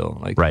sit still.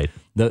 Like, right.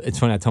 It's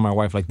funny. I tell my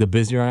wife, like, the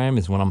busier I am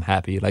is when I'm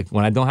happy. Like,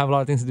 when I don't have a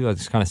lot of things to do, I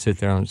just kind of sit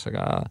there and I'm just like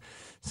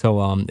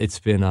So it's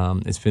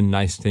been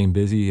nice staying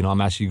busy.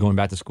 I'm actually going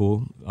back to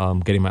school,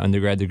 getting my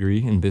undergrad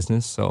degree in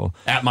business. So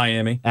at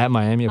Miami, of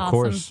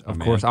Awesome.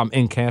 course, I'm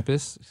in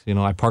campus.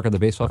 I park at the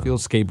baseball field,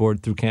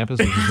 skateboard through campus,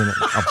 which has been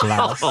a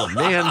blast. Oh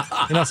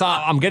man, so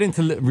I'm getting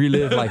to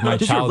relive like my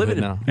childhood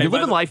now. You're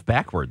living life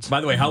backwards. By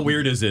the way, how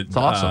weird is it? It's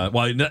awesome.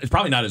 Well, it's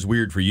probably not as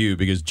weird for you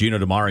because Gino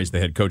DiMare is the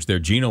head coach there.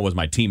 Gino was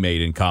my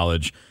teammate in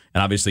college,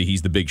 and obviously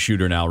he's the big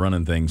shooter now,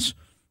 running things.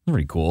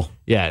 Pretty cool.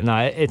 Yeah, no,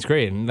 it's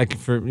great. And like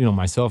for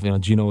myself,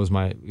 Gino was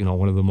my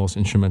one of the most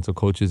instrumental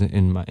coaches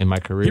in my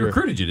career. He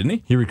recruited you, didn't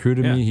he? He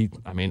recruited me.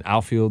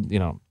 Outfield.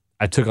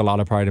 I took a lot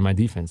of pride in my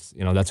defense.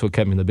 That's what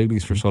kept me in the big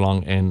leagues for so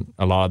long, and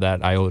a lot of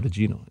that I owe to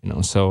Gino.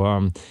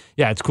 So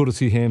it's cool to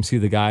see him, see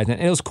the guys,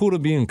 and it was cool to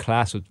be in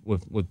class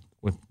with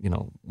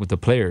the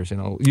players.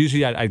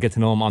 Usually I get to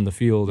know them on the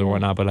field or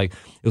whatnot, but like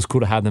it was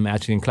cool to have them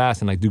actually in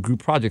class and like do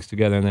group projects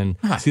together, and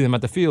then see them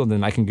at the field,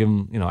 and I can give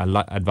them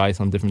advice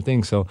on different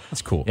things. So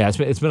that's cool. Yeah,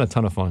 it's been a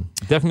ton of fun.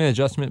 Definitely an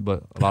adjustment,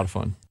 but a lot of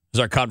fun. This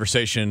is our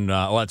conversation.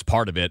 That's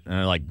part of it.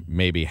 Like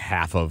maybe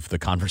half of the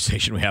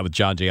conversation we had with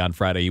John Jay on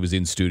Friday. He was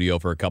in studio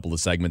for a couple of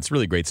segments.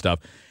 Really great stuff.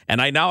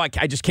 And I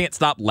just can't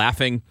stop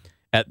laughing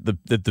at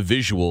the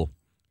visual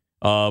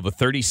of a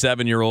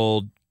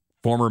 37-year-old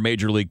former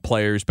major league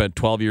player, spent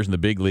 12 years in the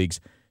big leagues,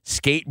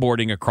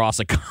 skateboarding across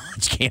a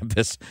college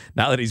campus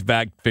now that he's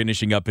back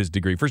finishing up his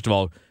degree. First of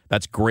all,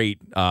 that's great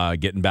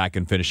getting back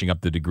and finishing up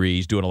the degree.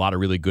 He's doing a lot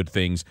of really good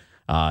things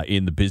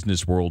in the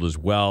business world as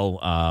well.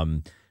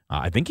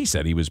 I think he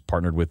said he was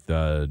partnered with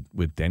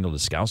Daniel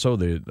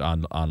Descalso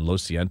on Lo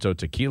Siento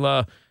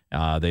Tequila.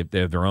 They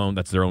have their own.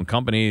 That's their own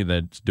company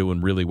that's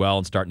doing really well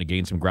and starting to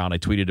gain some ground. I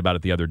tweeted about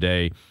it the other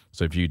day,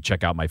 so if you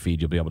check out my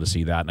feed, you'll be able to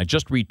see that. And I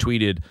just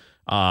retweeted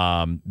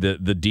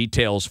the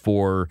details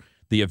for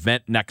the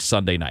event next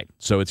Sunday night.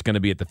 So it's going to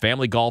be at the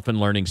Family Golf and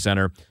Learning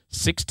Center,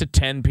 6 to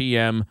 10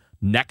 p.m.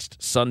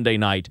 next Sunday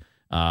night.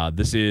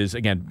 This is,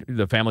 again,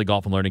 the Family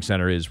Golf and Learning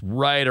Center is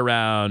right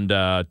around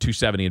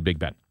 270 in Big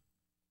Bend.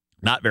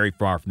 Not very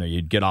far from there.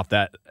 You get off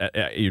that.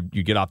 You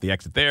get off the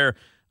exit there.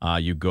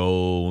 You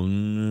go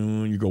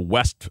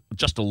west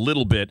just a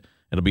little bit.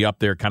 It'll be up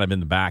there, kind of in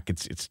the back.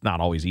 It's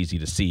not always easy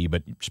to see,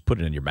 but just put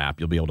it in your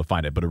map. You'll be able to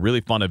find it. But a really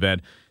fun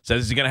event.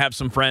 Says he's going to have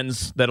some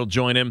friends that'll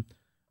join him.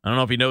 I don't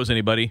know if he knows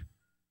anybody.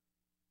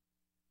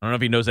 I don't know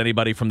if he knows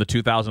anybody from the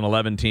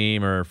 2011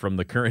 team or from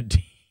the current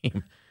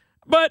team.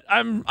 But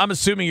I'm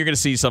assuming you're going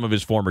to see some of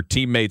his former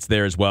teammates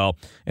there as well.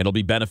 And it'll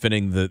be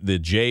benefiting the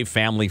Jay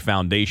Family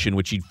Foundation,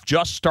 which he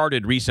just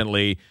started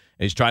recently.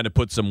 He's trying to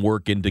put some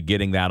work into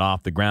getting that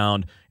off the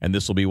ground, and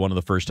this will be one of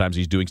the first times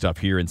he's doing stuff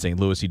here in St.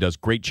 Louis. He does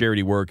great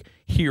charity work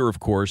here, of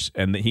course,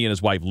 and he and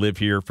his wife live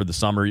here for the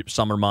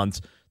summer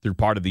months through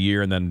part of the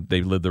year, and then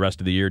they live the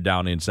rest of the year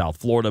down in South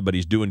Florida, but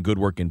he's doing good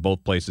work in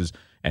both places,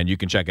 and you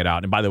can check it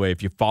out. And by the way,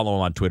 if you follow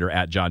him on Twitter,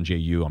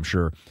 @JohnJU, I'm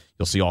sure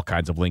you'll see all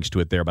kinds of links to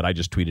it there, but I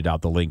just tweeted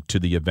out the link to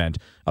the event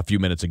a few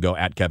minutes ago,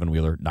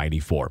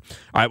 @KevinWheeler94. All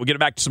right, we'll get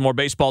back to some more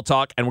baseball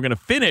talk, and we're going to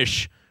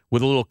finish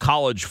with a little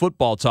college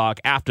football talk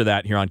after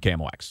that here on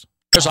KMOX.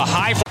 There's a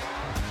high.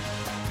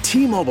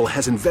 T-Mobile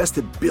has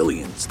invested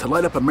billions to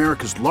light up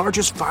America's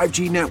largest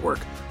 5G network,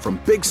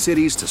 from big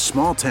cities to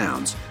small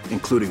towns,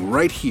 including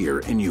right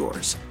here in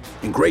yours.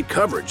 And great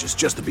coverage is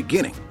just the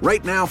beginning.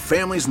 Right now,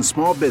 families and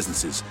small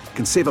businesses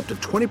can save up to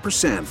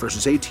 20%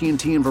 versus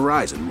AT&T and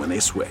Verizon when they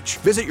switch.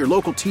 Visit your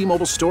local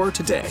T-Mobile store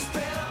today.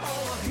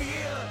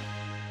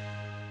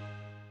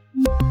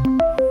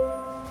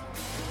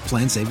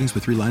 Plan savings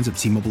with 3 lines of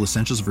T-Mobile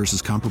Essentials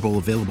versus comparable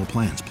available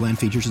plans. Plan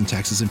features and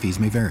taxes and fees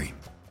may vary.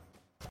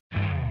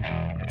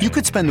 You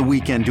could spend the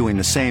weekend doing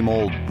the same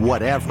old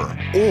whatever,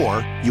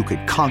 or you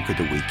could conquer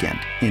the weekend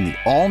in the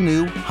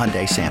all-new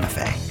Hyundai Santa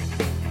Fe.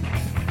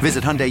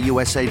 Visit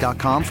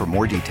HyundaiUSA.com for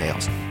more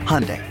details.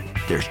 Hyundai,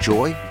 there's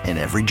joy in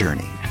every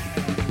journey.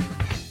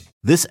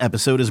 This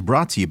episode is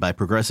brought to you by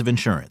Progressive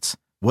Insurance.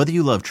 Whether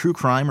you love true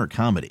crime or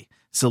comedy,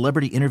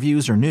 celebrity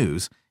interviews or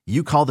news,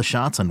 you call the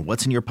shots on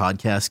what's in your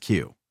podcast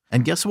queue.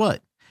 And guess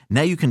what?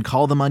 Now you can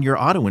call them on your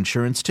auto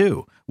insurance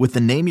too with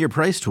the Name Your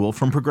Price tool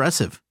from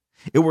Progressive.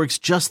 It works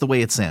just the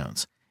way it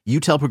sounds. You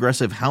tell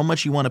Progressive how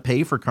much you want to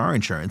pay for car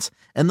insurance,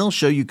 and they'll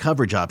show you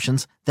coverage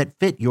options that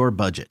fit your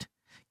budget.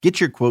 Get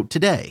your quote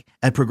today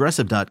at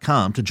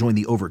Progressive.com to join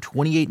the over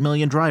 28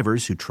 million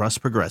drivers who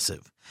trust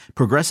Progressive.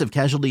 Progressive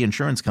Casualty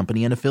Insurance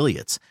Company and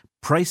Affiliates.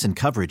 Price and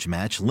coverage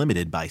match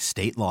limited by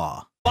state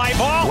law. Fly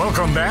ball.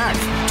 Welcome back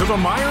to the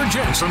Meyer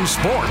Jensen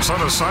Sports on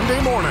a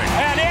Sunday morning.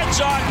 And it's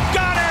on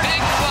Goddard.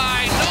 Big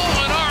fly,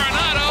 Nolan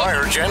Arenado.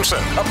 Meyer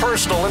Jensen, a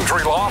personal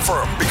injury law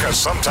firm, because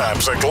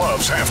sometimes the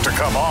gloves have to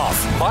come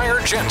off.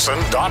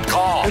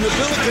 MeyerJensen.com. And the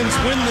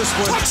Billikens win this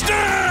one.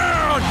 Touchdown!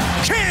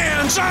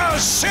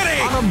 Kansas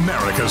City! On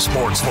America's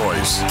Sports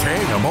Voice,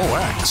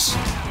 KMOX.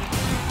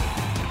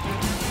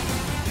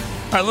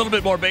 All right, a little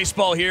bit more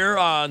baseball here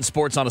on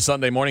Sports on a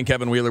Sunday morning.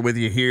 Kevin Wheeler with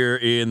you here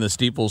in the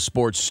Steeple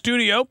Sports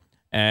Studio.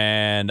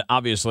 And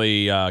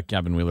obviously,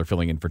 Kevin Wheeler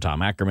filling in for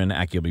Tom Ackerman.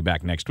 Aki will be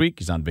back next week.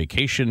 He's on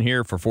vacation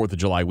here for 4th of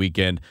July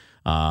weekend.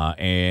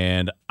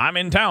 And I'm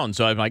in town,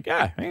 so I'm like,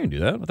 yeah, I can do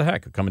that. What the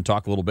heck? I'll come and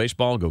talk a little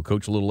baseball, go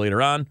coach a little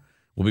later on.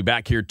 We'll be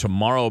back here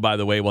tomorrow, by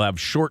the way. We'll have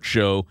short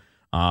show,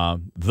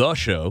 The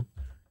Show.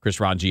 Chris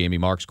Ranji, Amy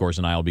Marks, Scores,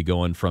 and I will be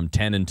going from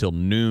 10 until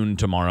noon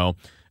tomorrow.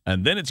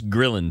 And then it's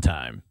grilling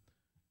time.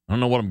 I don't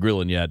know what I'm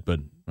grilling yet, but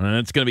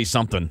it's going to be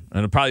something. And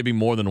it'll probably be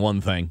more than one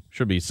thing.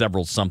 Should be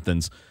several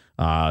somethings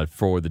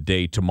for the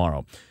day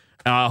tomorrow.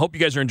 I hope you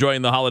guys are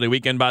enjoying the holiday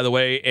weekend, by the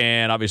way,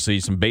 and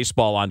obviously some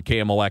baseball on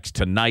KMOX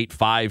tonight,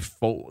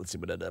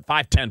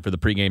 5:10 for the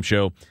pregame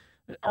show,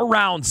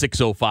 around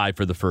 6:05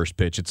 for the first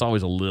pitch. It's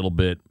always a little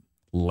bit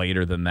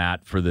later than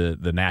that for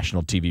the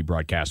national TV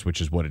broadcast, which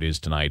is what it is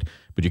tonight.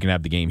 But you can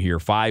have the game here,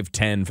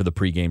 5:10 for the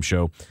pregame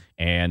show,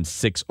 and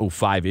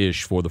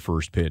 6:05-ish for the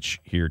first pitch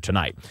here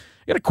tonight.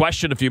 I got a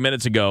question a few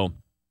minutes ago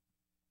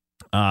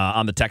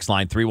on the text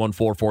line,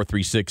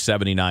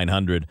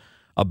 314-436-7900,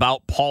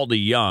 about Paul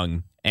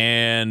DeJong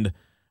and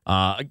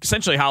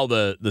essentially how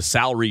the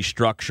salary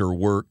structure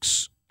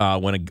works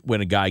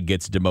when a guy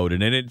gets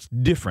demoted, and it's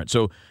different.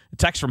 So the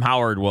text from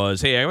Howard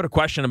was, hey, I got a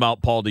question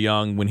about Paul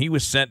DeJong. When he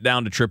was sent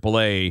down to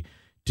AAA,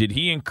 did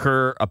he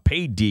incur a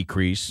pay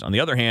decrease? On the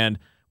other hand,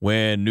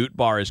 when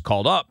Nootbaar is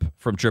called up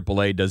from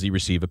AAA, does he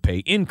receive a pay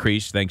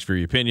increase? Thanks for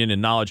your opinion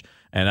and knowledge.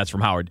 And that's from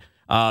Howard.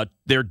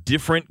 They're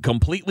different,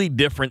 completely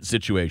different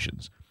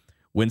situations.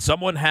 When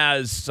someone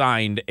has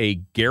signed a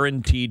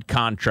guaranteed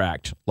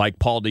contract like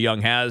Paul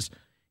DeJong has,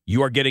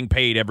 you are getting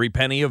paid every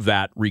penny of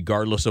that,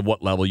 regardless of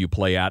what level you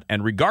play at,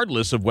 and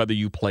regardless of whether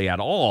you play at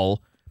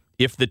all,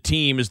 if the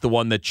team is the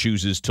one that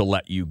chooses to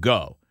let you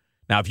go.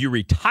 Now, if you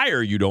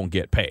retire, you don't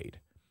get paid.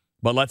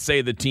 But let's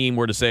say the team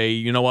were to say,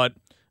 you know what,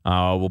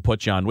 we'll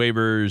put you on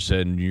waivers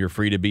and you're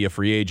free to be a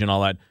free agent,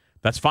 all that.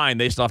 That's fine.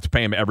 They still have to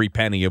pay him every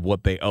penny of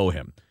what they owe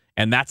him.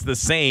 And that's the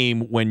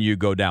same when you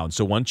go down.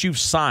 So once you've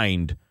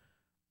signed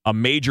a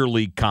major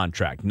league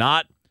contract,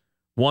 not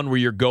one where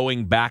you're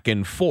going back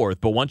and forth,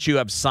 but once you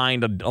have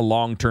signed a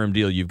long-term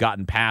deal, you've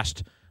gotten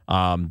past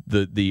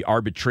the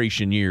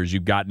arbitration years,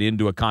 you've gotten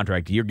into a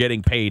contract, you're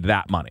getting paid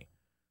that money.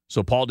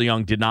 So Paul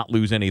DeJong did not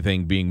lose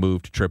anything being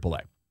moved to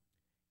AAA.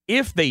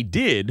 If they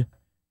did,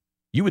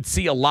 you would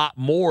see a lot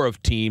more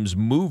of teams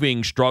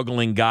moving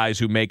struggling guys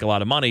who make a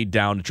lot of money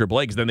down to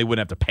AAA because then they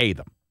wouldn't have to pay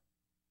them.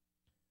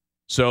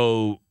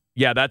 So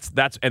yeah, that's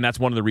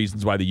one of the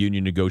reasons why the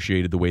union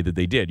negotiated the way that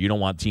they did. You don't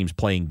want teams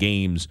playing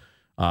games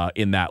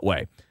in that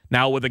way.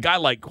 Now, with a guy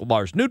like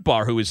Lars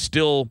Nootbaar, who is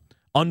still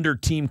under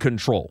team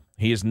control,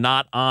 he is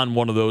not on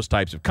one of those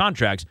types of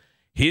contracts,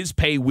 his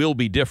pay will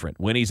be different.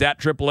 When he's at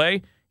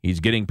AAA, he's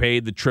getting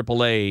paid the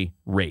AAA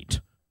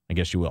rate, I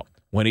guess you will.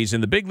 When he's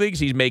in the big leagues,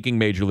 he's making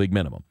major league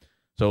minimum.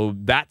 So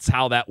that's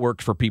how that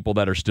works for people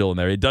that are still in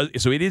there.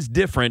 So it is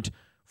different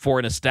for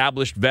an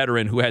established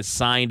veteran who has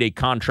signed a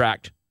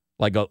contract,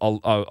 like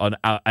an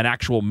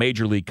actual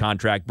major league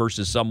contract,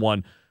 versus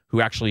someone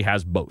who actually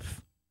has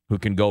both, who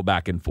can go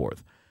back and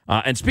forth.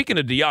 And speaking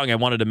of DeJong, I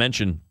wanted to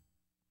mention,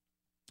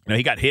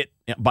 he got hit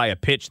by a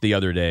pitch the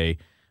other day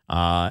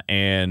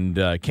and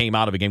came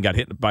out of a game, got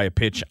hit by a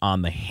pitch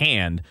on the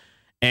hand.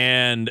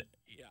 And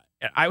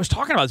I was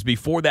talking about this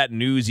before that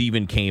news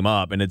even came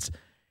up, and it's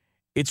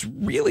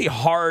really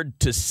hard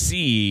to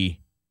see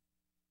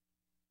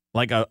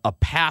like a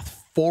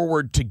path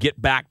forward to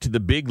get back to the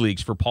big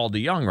leagues for Paul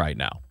DeJong right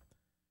now.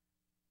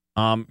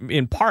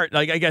 In part,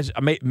 like I guess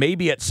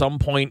maybe at some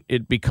point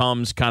it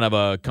becomes kind of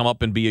a come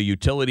up and be a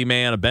utility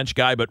man, a bench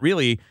guy. But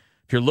really,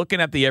 if you're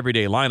looking at the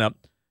everyday lineup,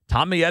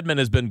 Tommy Edman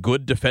has been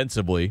good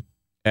defensively,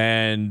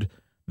 and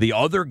the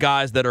other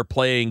guys that are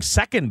playing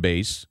second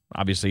base,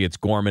 obviously it's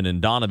Gorman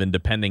and Donovan,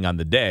 depending on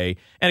the day,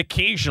 and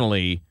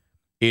occasionally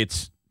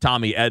it's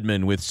Tommy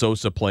Edman with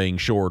Sosa playing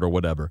short or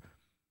whatever.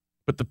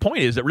 But the point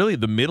is that really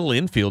the middle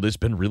infield has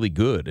been really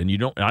good, and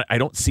I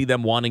don't see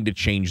them wanting to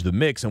change the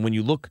mix. And when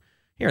you look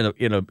here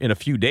in a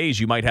few days,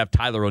 you might have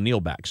Tyler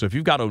O'Neill back. So if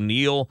you've got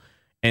O'Neill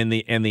and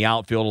the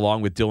outfield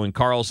along with Dylan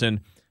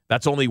Carlson,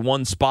 that's only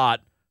one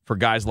spot for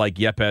guys like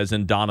Yepez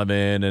and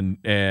Donovan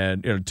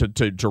and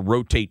to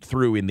rotate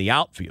through in the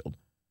outfield.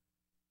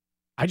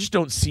 I just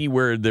don't see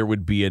where there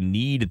would be a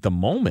need at the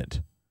moment.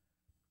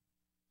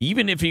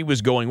 Even if he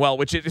was going well,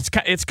 which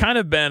it's kind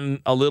of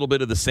been a little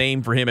bit of the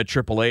same for him at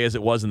AAA as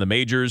it was in the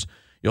majors.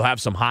 you'll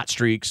have some hot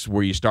streaks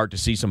where you start to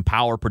see some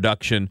power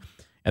production,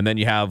 and then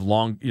you have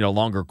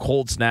longer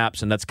cold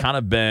snaps, and that's kind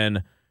of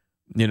been,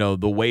 the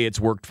way it's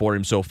worked for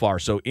him so far.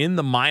 So in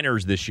the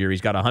minors this year,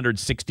 he's got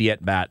 160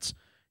 at-bats,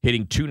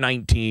 hitting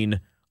 .219,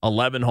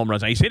 11 home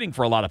runs. Now, he's hitting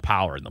for a lot of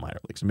power in the minor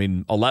leagues. I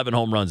mean, 11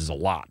 home runs is a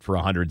lot for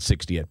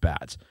 160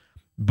 at-bats.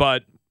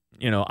 But,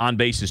 on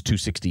base is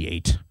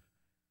 .268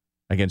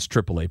 against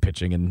AAA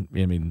pitching, and,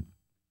 I mean,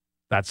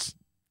 that's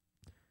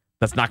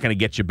not going to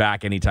get you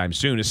back anytime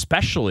soon,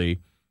 especially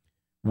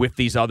with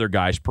these other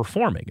guys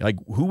performing. Like,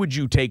 who would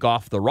you take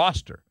off the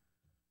roster?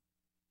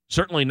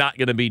 Certainly not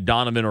going to be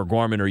Donovan or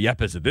Gorman or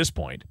Yepes at this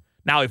point.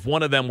 Now, if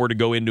one of them were to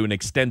go into an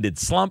extended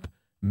slump,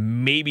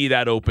 maybe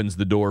that opens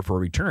the door for a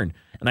return.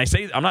 And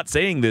I'm not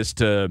saying this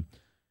to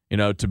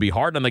be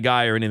hard on the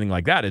guy or anything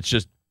like that. It's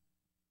just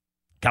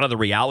kind of the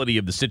reality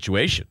of the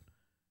situation.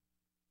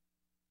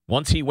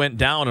 Once he went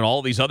down and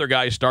all these other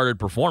guys started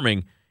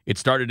performing, it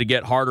started to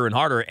get harder and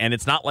harder. And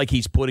it's not like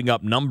he's putting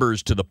up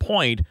numbers to the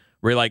point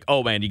where you're like,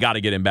 oh, man, you got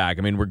to get him back.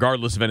 I mean,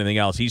 regardless of anything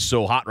else, he's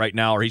so hot right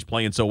now or he's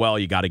playing so well,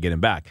 you got to get him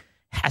back.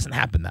 Hasn't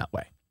happened that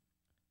way.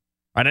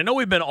 And I know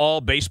we've been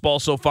all baseball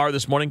so far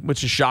this morning,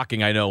 which is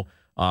shocking, I know,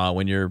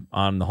 when you're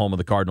on the home of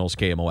the Cardinals,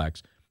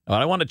 KMOX.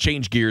 But I want to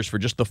change gears for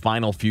just the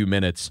final few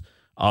minutes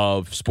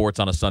of sports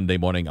on a Sunday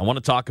morning. I want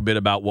to talk a bit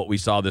about what we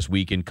saw this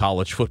week in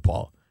college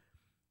football.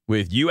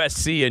 With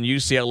USC and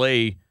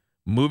UCLA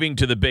moving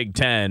to the Big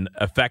Ten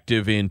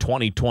effective in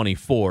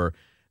 2024,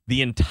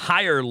 the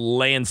entire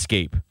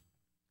landscape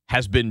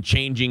has been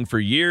changing for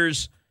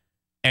years,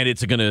 and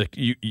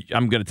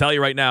I'm going to tell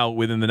you right now,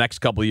 within the next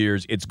couple of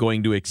years, it's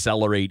going to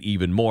accelerate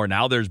even more.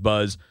 Now there's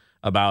buzz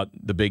about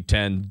the Big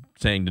Ten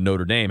saying to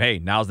Notre Dame, hey,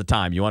 now's the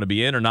time. You want to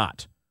be in or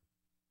not?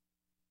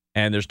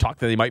 And there's talk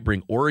that they might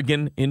bring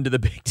Oregon into the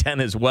Big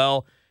Ten as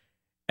well.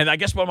 And I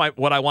guess what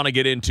I want to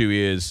get into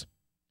is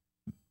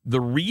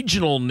the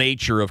regional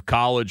nature of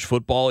college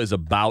football is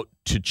about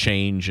to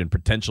change and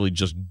potentially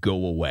just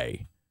go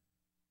away.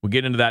 We'll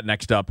get into that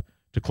next up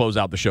to close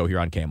out the show here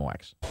on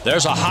KMOX.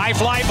 There's a high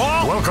fly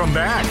ball. Welcome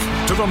back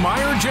to the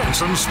Meyer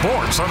Jensen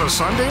Sports on a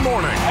Sunday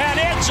morning. And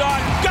it's a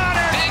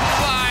gunner. Big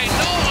fly,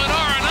 Nolan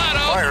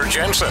Arenado. Meyer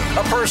Jensen,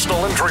 a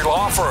personal injury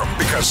law firm,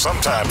 because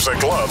sometimes the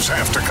gloves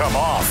have to come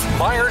off.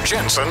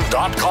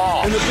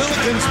 MeyerJensen.com. And the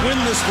Billikens win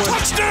this one.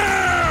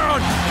 Touchdown,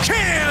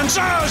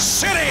 Kansas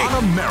City.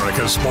 On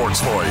America's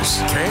Sports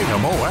Voice,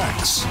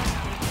 KMOX.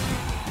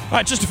 All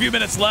right, just a few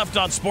minutes left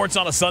on Sports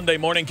on a Sunday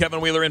morning. Kevin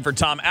Wheeler in for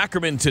Tom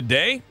Ackerman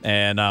today.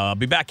 And I'll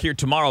be back here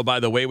tomorrow. By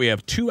the way, we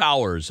have 2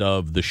 hours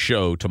of the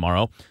show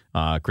tomorrow.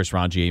 Chris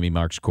Ranji, Amy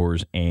Marks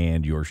Kors,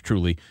 and yours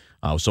truly.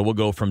 So we'll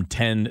go from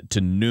 10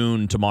 to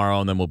noon tomorrow,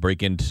 and then we'll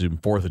break into some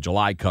 4th of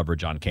July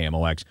coverage on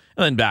KMOX,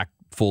 and then back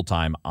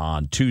full-time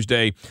on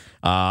Tuesday.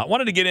 I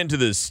wanted to get into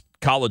this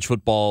college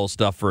football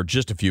stuff for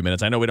just a few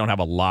minutes. I know we don't have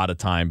a lot of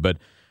time, but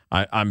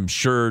I'm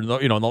sure,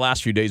 in the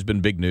last few days, been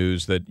big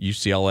news that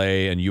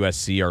UCLA and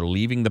USC are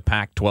leaving the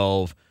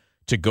Pac-12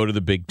 to go to the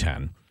Big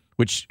Ten,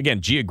 which, again,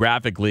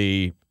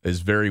 geographically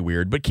is very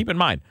weird. But keep in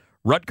mind,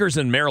 Rutgers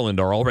and Maryland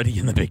are already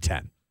in the Big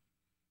Ten,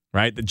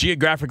 right?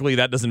 Geographically,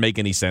 that doesn't make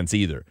any sense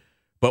either.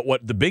 But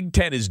what the Big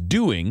Ten is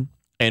doing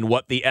and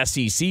what the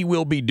SEC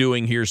will be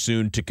doing here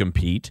soon to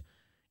compete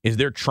is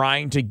they're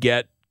trying to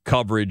get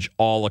coverage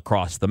all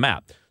across the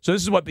map. So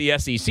this is what the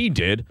SEC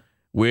did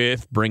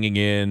with bringing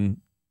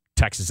in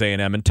Texas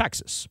A&M and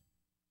Texas,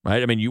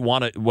 right? I mean, you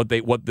want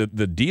to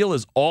the deal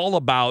is all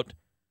about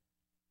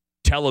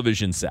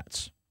television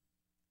sets,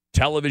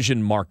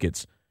 television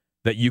markets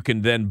that you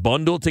can then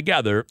bundle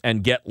together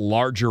and get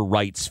larger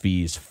rights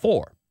fees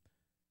for.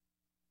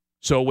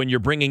 So when you're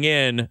bringing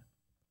in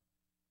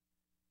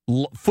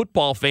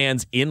football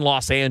fans in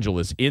Los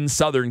Angeles, in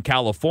Southern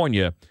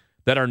California,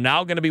 that are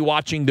now going to be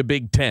watching the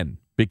Big Ten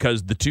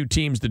because the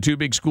two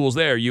big schools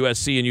there,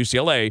 USC and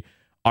UCLA,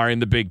 are in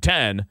the Big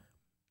Ten,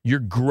 you're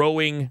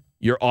growing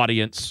your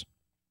audience,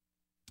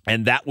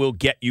 and that will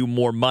get you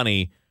more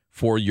money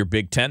for your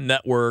Big Ten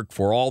network,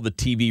 for all the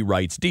TV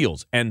rights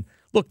deals. And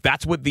look,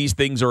 that's what these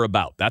things are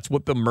about. That's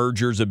what the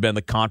mergers have been,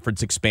 the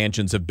conference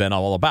expansions have been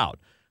all about.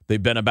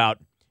 They've been about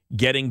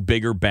getting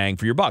bigger bang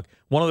for your buck.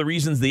 One of the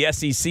reasons the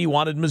SEC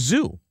wanted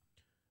Mizzou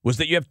was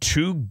that you have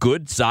 2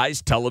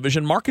 good-sized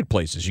television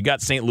marketplaces. You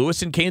got St.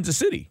 Louis and Kansas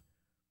City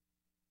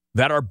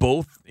that are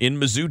both in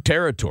Mizzou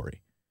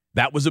territory.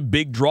 That was a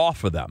big draw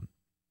for them.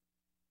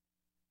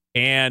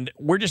 And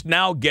we're just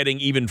now getting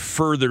even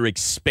further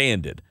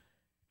expanded.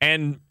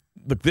 And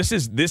look, this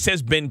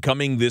has been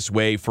coming this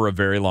way for a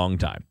very long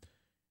time.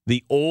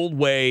 The old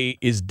way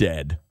is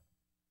dead.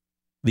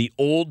 The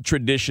old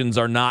traditions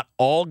are not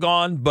all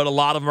gone, but a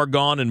lot of them are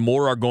gone, and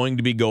more are going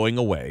to be going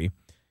away.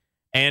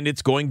 And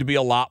it's going to be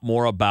a lot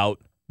more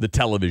about the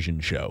television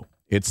show.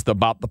 It's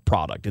about the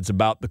product. It's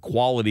about the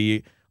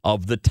quality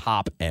of the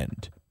top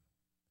end.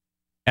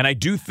 And I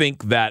do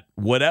think that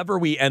whatever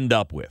we end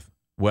up with,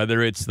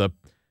 whether it's the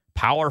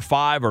Power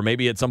 5 or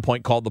maybe at some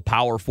point called the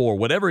Power 4,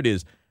 whatever it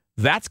is,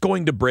 that's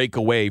going to break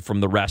away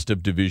from the rest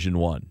of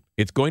Division I.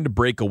 It's going to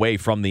break away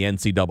from the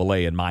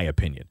NCAA, in my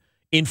opinion,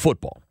 in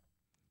football.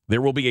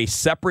 there will be a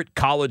separate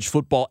college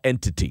football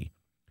entity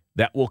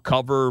that will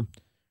cover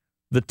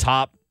the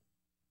top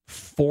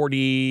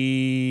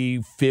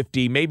 40,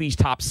 50, maybe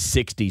top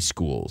 60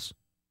 schools.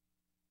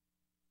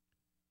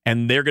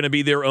 And they're going to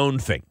be their own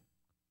thing.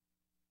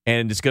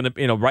 And it's going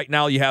to, right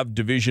now you have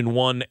Division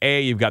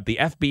 1A, you've got the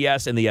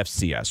FBS and the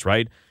FCS,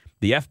 right?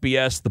 The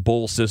FBS, the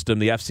bowl system,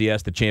 the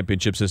FCS, the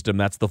championship system,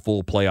 that's the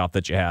full playoff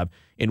that you have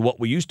in what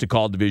we used to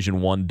call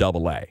Division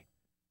 1AA.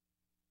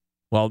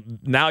 Well,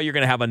 now you're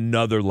going to have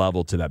another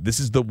level to that. This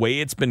is the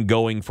way it's been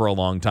going for a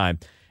long time.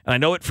 And I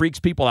know it freaks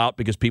people out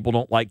because people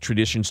don't like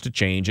traditions to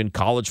change, and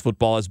college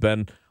football has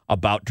been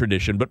about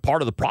tradition. But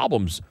part of the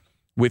problems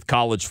with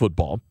college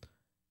football,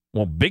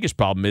 well, biggest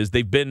problem is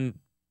they've been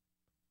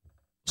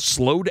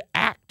slow to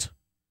act.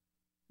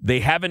 They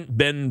haven't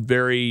been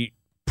very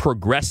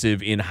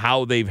progressive in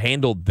how they've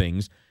handled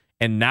things,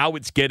 and now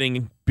it's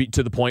getting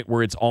to the point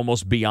where it's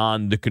almost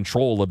beyond the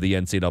control of the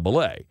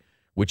NCAA,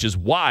 which is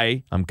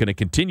why I'm going to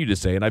continue to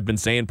say, and I've been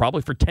saying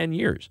probably for 10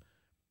 years,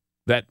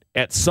 that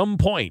at some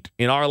point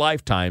in our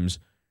lifetimes,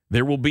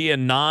 there will be a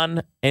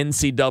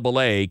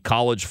non-NCAA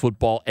college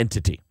football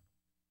entity.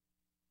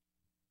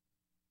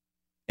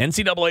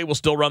 NCAA will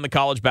still run the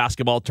college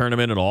basketball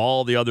tournament and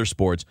all the other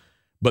sports,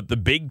 but the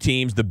big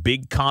teams, the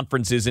big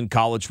conferences in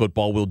college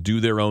football will do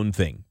their own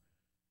thing.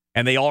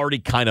 And they already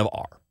kind of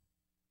are.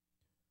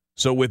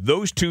 So with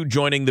those two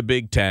joining the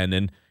Big Ten,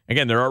 and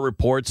again, there are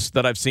reports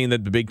that I've seen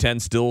that the Big Ten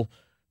still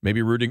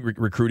maybe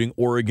recruiting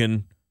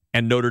Oregon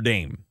and Notre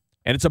Dame.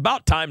 And it's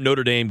about time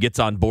Notre Dame gets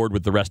on board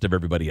with the rest of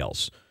everybody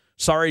else.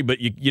 Sorry,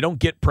 but you don't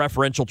get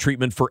preferential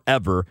treatment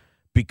forever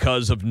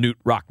because of Knute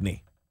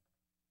Rockne.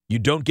 You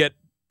don't get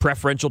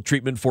preferential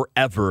treatment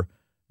forever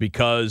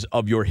because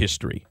of your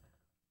history.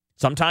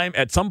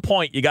 At some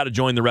point, you got to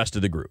join the rest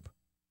of the group.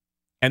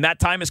 And that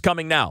time is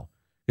coming now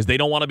because they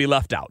don't want to be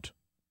left out.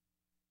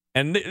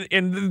 And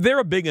they're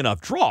a big enough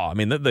draw. I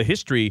mean, the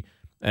history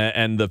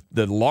and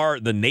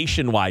the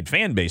nationwide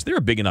fan base, they're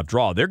a big enough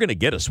draw. They're going to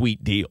get a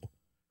sweet deal.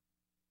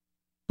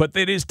 But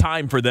it is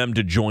time for them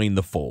to join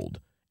the fold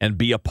and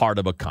be a part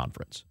of a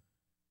conference.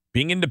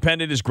 Being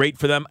independent is great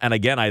for them. And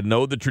again, I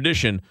know the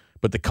tradition,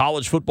 but the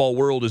college football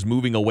world is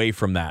moving away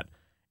from that.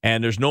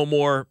 And there's no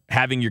more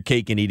having your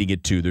cake and eating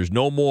it too. There's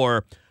no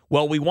more,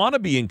 well, we want to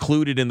be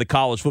included in the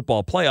college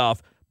football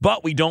playoff,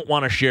 but we don't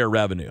want to share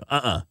revenue.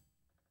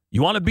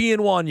 You want to be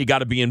in one, you got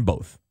to be in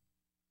both.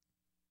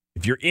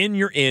 If you're in,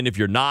 you're in. If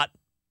you're not,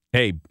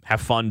 hey,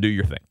 have fun, do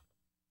your thing.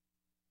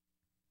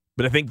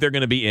 But I think they're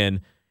going to be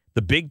in.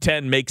 The Big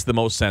Ten makes the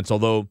most sense,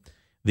 although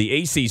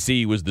the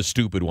ACC was the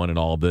stupid one in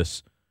all of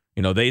this.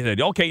 They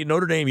said, okay,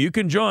 Notre Dame, you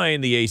can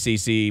join the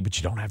ACC, but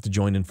you don't have to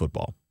join in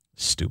football.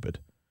 Stupid.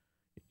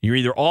 You're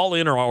either all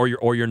in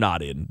or you're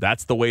not in.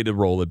 That's the way to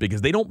roll it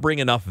because they don't bring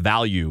enough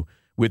value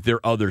with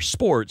their other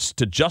sports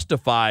to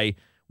justify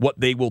what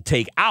they will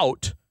take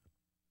out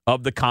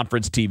of the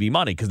conference TV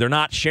money because they're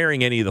not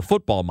sharing any of the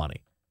football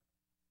money.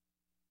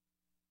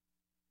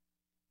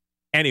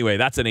 Anyway,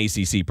 that's an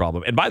ACC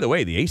problem. And by the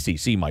way, the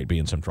ACC might be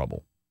in some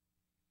trouble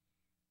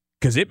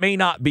because it may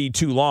not be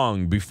too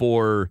long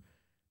before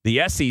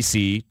the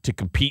SEC, to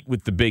compete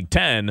with the Big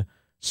Ten,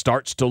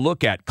 starts to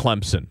look at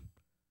Clemson,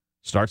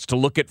 starts to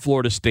look at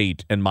Florida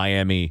State and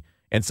Miami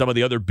and some of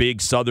the other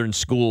big Southern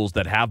schools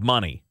that have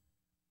money,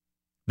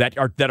 that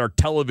are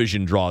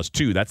television draws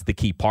too. That's the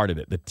key part of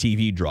it, the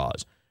TV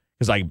draws.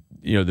 Because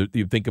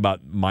you think about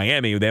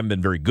Miami, they haven't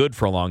been very good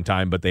for a long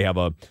time, but they have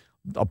a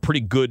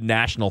pretty good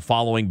national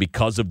following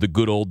because of the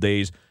good old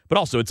days. But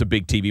also, it's a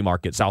big TV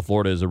market. South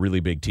Florida is a really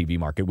big TV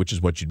market, which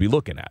is what you'd be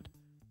looking at.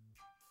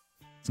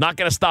 It's not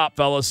going to stop,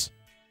 fellas.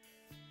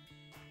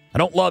 I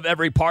don't love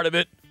every part of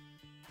it,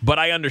 but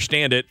I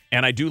understand it,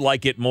 and I do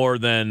like it more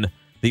than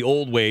the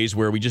old ways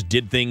where we just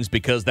did things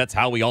because that's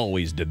how we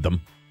always did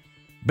them.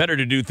 Better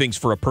to do things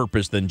for a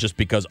purpose than just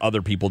because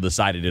other people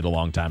decided it a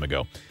long time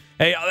ago.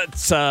 Hey,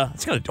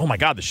 oh my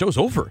God, the show's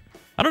over.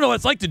 I don't know what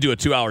it's like to do a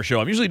 2-hour show.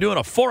 I'm usually doing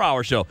a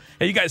 4-hour show.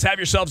 Hey, you guys have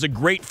yourselves a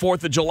great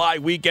 4th of July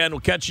weekend.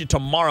 We'll catch you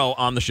tomorrow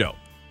on the show.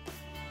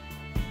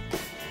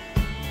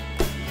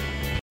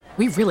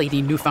 We really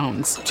need new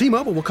phones.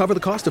 T-Mobile will cover the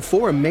cost of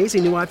 4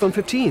 amazing new iPhone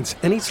 15s,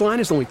 and each line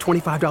is only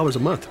 $25 a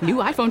month. New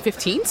iPhone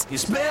 15s?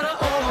 It's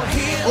better over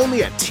here.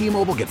 Only at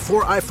T-Mobile, get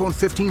 4 iPhone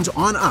 15s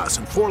on us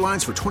and 4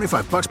 lines for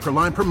 $25 per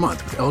line per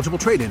month with eligible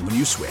trade-in when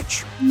you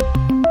switch.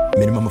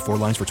 Minimum of 4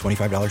 lines for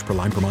 $25 per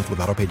line per month with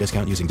autopay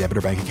discount using debit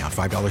or bank account.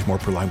 $5 more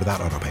per line without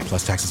autopay,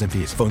 plus taxes and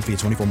fees. Phone fee at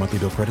 24 monthly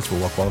bill credits for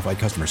well-qualified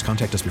customers.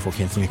 Contact us before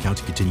canceling account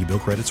to continue bill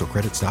credits or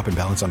credit stop and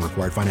balance on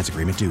required finance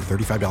agreement due.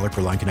 $35 per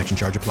line connection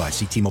charge applies.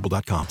 See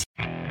T-Mobile.com.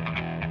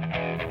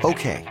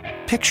 Okay,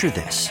 picture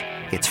this.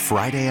 It's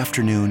Friday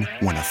afternoon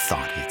when a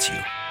thought hits you.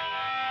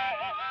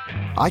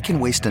 I can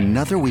waste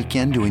another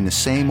weekend doing the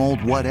same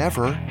old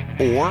whatever,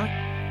 or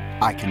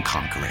I can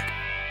conquer it.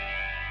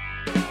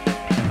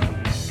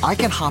 I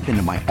can hop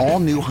into my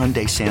all-new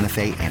Hyundai Santa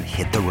Fe and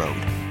hit the road.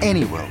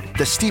 Any road.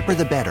 The steeper,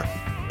 the better.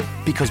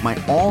 Because my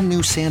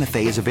all-new Santa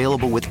Fe is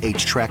available with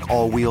H-Track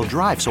all-wheel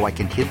drive, so I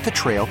can hit the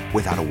trail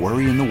without a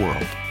worry in the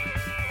world.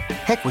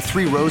 Heck, with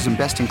 3 rows and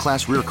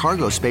best-in-class rear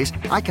cargo space,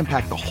 I can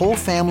pack the whole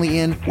family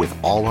in with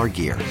all our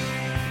gear.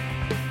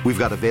 We've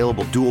got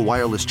available dual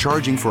wireless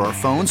charging for our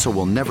phones, so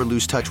we'll never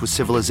lose touch with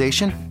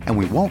civilization, and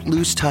we won't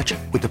lose touch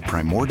with the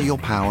primordial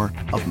power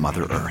of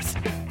Mother Earth.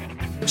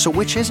 So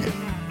which is it?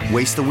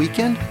 Waste the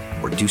weekend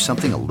or do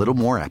something a little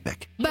more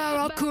epic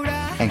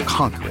and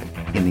conquer it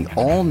in the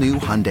all-new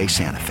Hyundai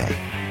Santa Fe.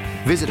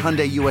 Visit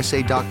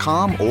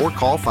HyundaiUSA.com or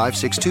call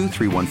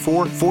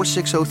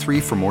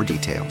 562-314-4603 for more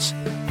details.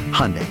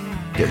 Hyundai,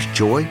 there's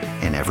joy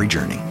in every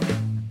journey.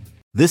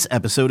 This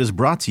episode is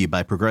brought to you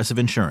by Progressive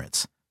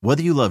Insurance.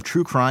 Whether you love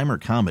true crime or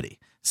comedy,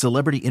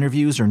 celebrity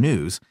interviews or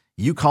news,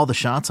 you call the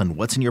shots on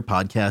what's in your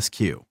podcast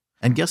queue.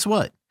 And guess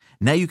what?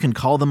 Now you can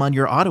call them on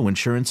your auto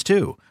insurance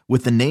too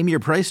with the Name Your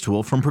Price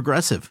tool from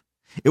Progressive.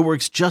 It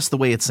works just the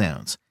way it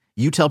sounds.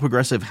 You tell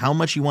Progressive how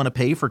much you want to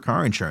pay for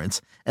car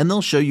insurance, and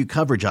they'll show you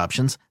coverage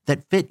options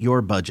that fit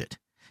your budget.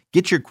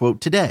 Get your quote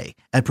today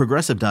at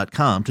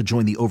Progressive.com to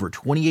join the over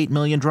 28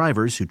 million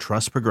drivers who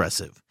trust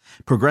Progressive.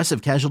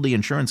 Progressive Casualty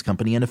Insurance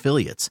Company and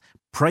Affiliates.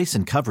 Price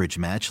and coverage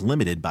match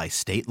limited by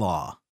state law.